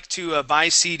like to buy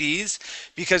CDs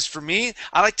because for me,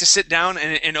 I like to sit down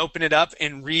and open it up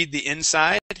and read the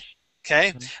inside.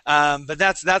 Okay. But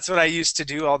that's what I used to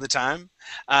do all the time.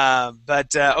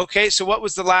 Okay. So what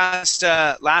was the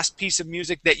last piece of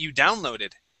music that you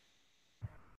downloaded?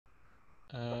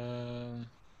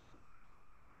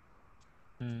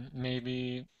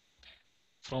 Maybe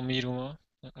from Iruma.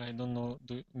 I don't know.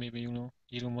 Maybe you know.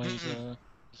 Iruma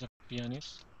is a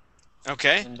pianist.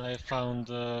 Okay. And I found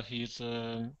his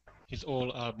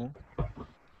whole album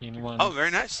in one. Oh,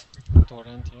 very nice.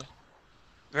 Torrent, yeah.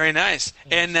 Very nice.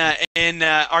 And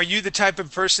are you the type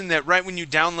of person that right when you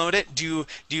download it, do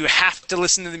you have to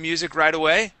listen to the music right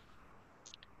away?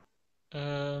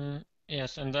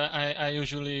 Yes, and I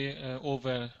usually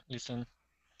over listen.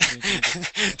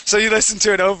 So you listen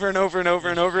to it over and over and over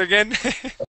and over again?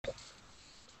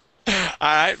 All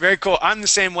right, very cool. I'm the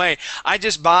same way. I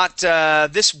just bought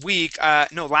last week, I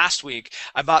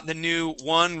bought the new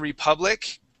One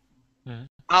Republic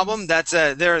album. That's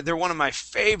they're one of my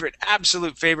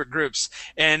absolute favorite groups,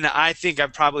 and I think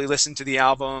I've probably listened to the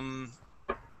album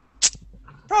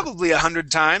probably 100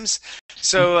 times.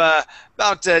 So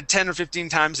about 10 or 15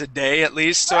 times a day at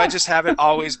least. So I just have it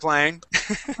always playing.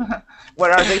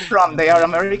 Where are they from? They are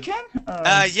American?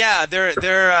 Yeah,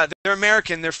 they're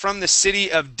American. They're from the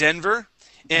city of Denver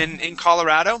in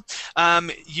Colorado.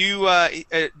 The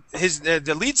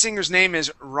lead singer's name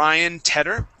is Ryan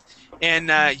Tedder,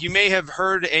 and you may have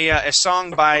heard a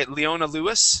song by Leona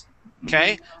Lewis,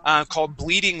 okay, called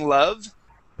 "Bleeding Love."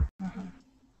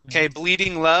 Okay,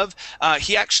 "Bleeding Love."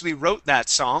 He actually wrote that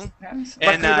song. Yes.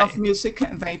 What kind of music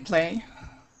they play?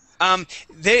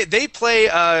 They play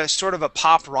sort of a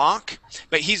pop rock,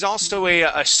 but he's also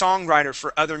a songwriter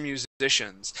for other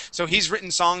musicians. So he's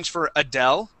written songs for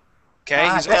Adele. Okay,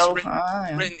 he's also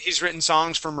he's written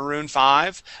songs for Maroon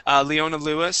 5, Leona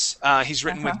Lewis. He's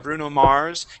written with Bruno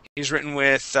Mars. He's written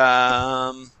with.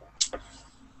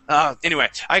 Anyway,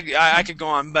 I could go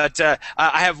on, but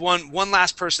I have one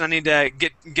last person I need to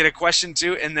get a question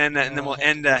to, and then we'll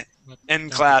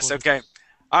end class. Okay.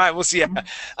 All right, we'll see ya.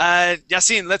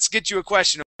 Yassine, let's get you a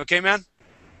question, okay, man?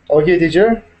 Okay,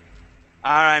 teacher.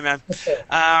 All right, man.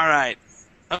 All right.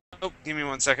 Oh, give me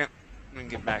 1 second. Let me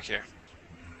get back here.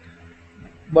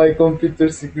 My computer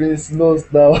screen is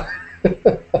lost now.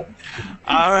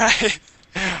 All right.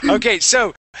 Okay,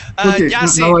 so Okay, now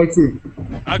Yasin. I see.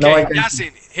 Now Okay, I can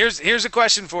see. Yasin. Here's a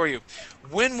question for you.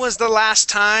 When was the last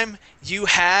time you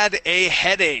had a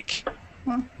headache?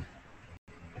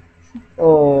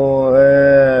 Oh,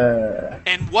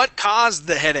 And what caused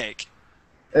the headache?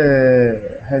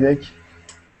 headache.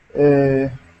 Uh,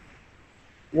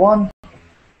 one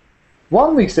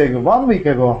 1 week ago. 1 week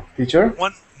ago, teacher.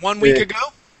 One week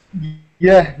ago?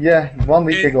 Yeah, 1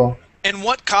 week And, ago. and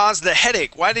what caused the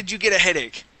headache? Why did you get a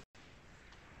headache?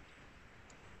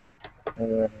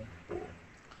 Uh,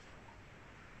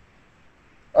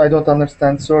 I don't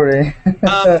understand. Sorry.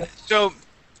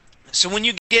 So when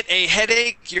you get a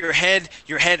headache, your head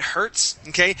hurts,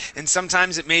 okay? And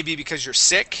sometimes it may be because you're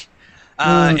sick.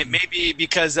 It may be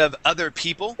because of other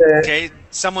people, okay?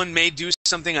 Someone may do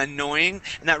something annoying,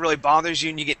 and that really bothers you,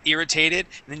 and you get irritated,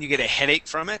 and then you get a headache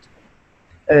from it.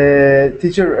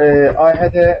 Teacher, I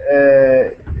had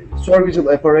a surgical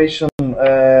operation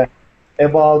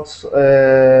about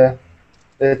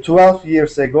 12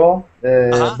 years ago,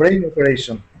 brain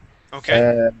operation.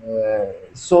 Okay.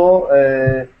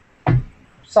 So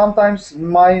sometimes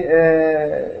my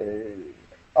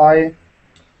I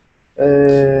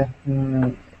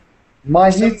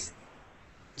my hits.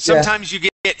 Sometimes you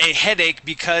get a headache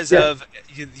because of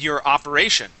your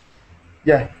operation.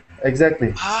 Yeah,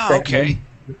 exactly. Ah, okay.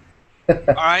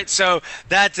 All right, so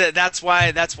that's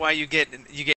why you get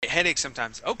headaches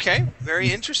sometimes. Okay,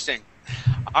 very interesting.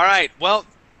 All right, well,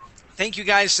 thank you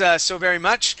guys so very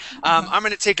much. I'm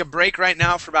going to take a break right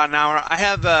now for about an hour. I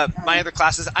have my other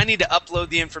classes. I need to upload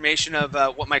the information of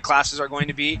what my classes are going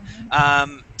to be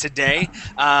today.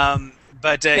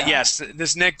 But yes,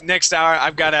 this next hour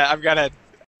I've got to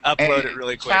upload it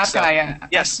really quick. Chad, So, can I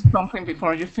yes. ask something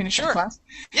before you finish the class?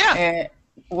 Yeah.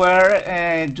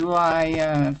 Where do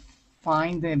I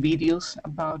find the videos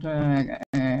about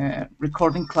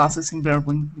recording classes in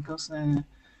Berlin? Because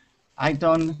I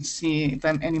don't see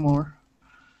them anymore.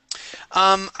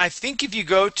 I think if you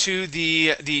go to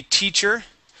the teacher,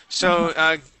 so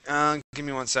give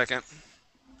me 1 second.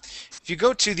 If you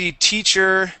go to the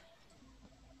teacher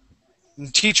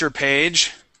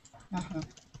page,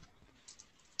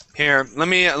 here, let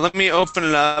me open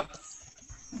it up,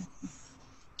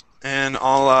 and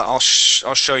I'll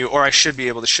show you, or I should be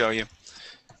able to show you.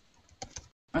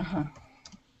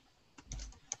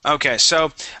 Okay,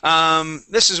 so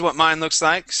this is what mine looks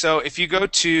like. So if you go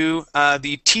to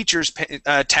the teachers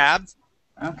tab,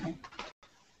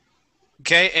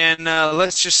 okay, and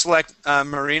let's just select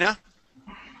Marina.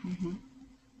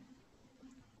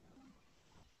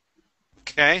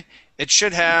 Okay, it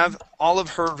should have all of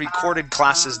her recorded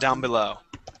classes down below.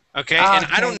 Okay, and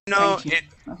I don't know it.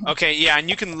 Okay, yeah, and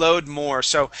you can load more.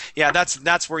 So yeah,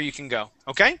 that's where you can go.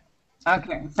 Okay.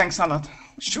 Okay, thanks a lot.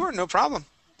 Sure, no problem.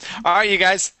 All right, you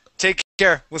guys, take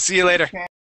care. We'll see you later.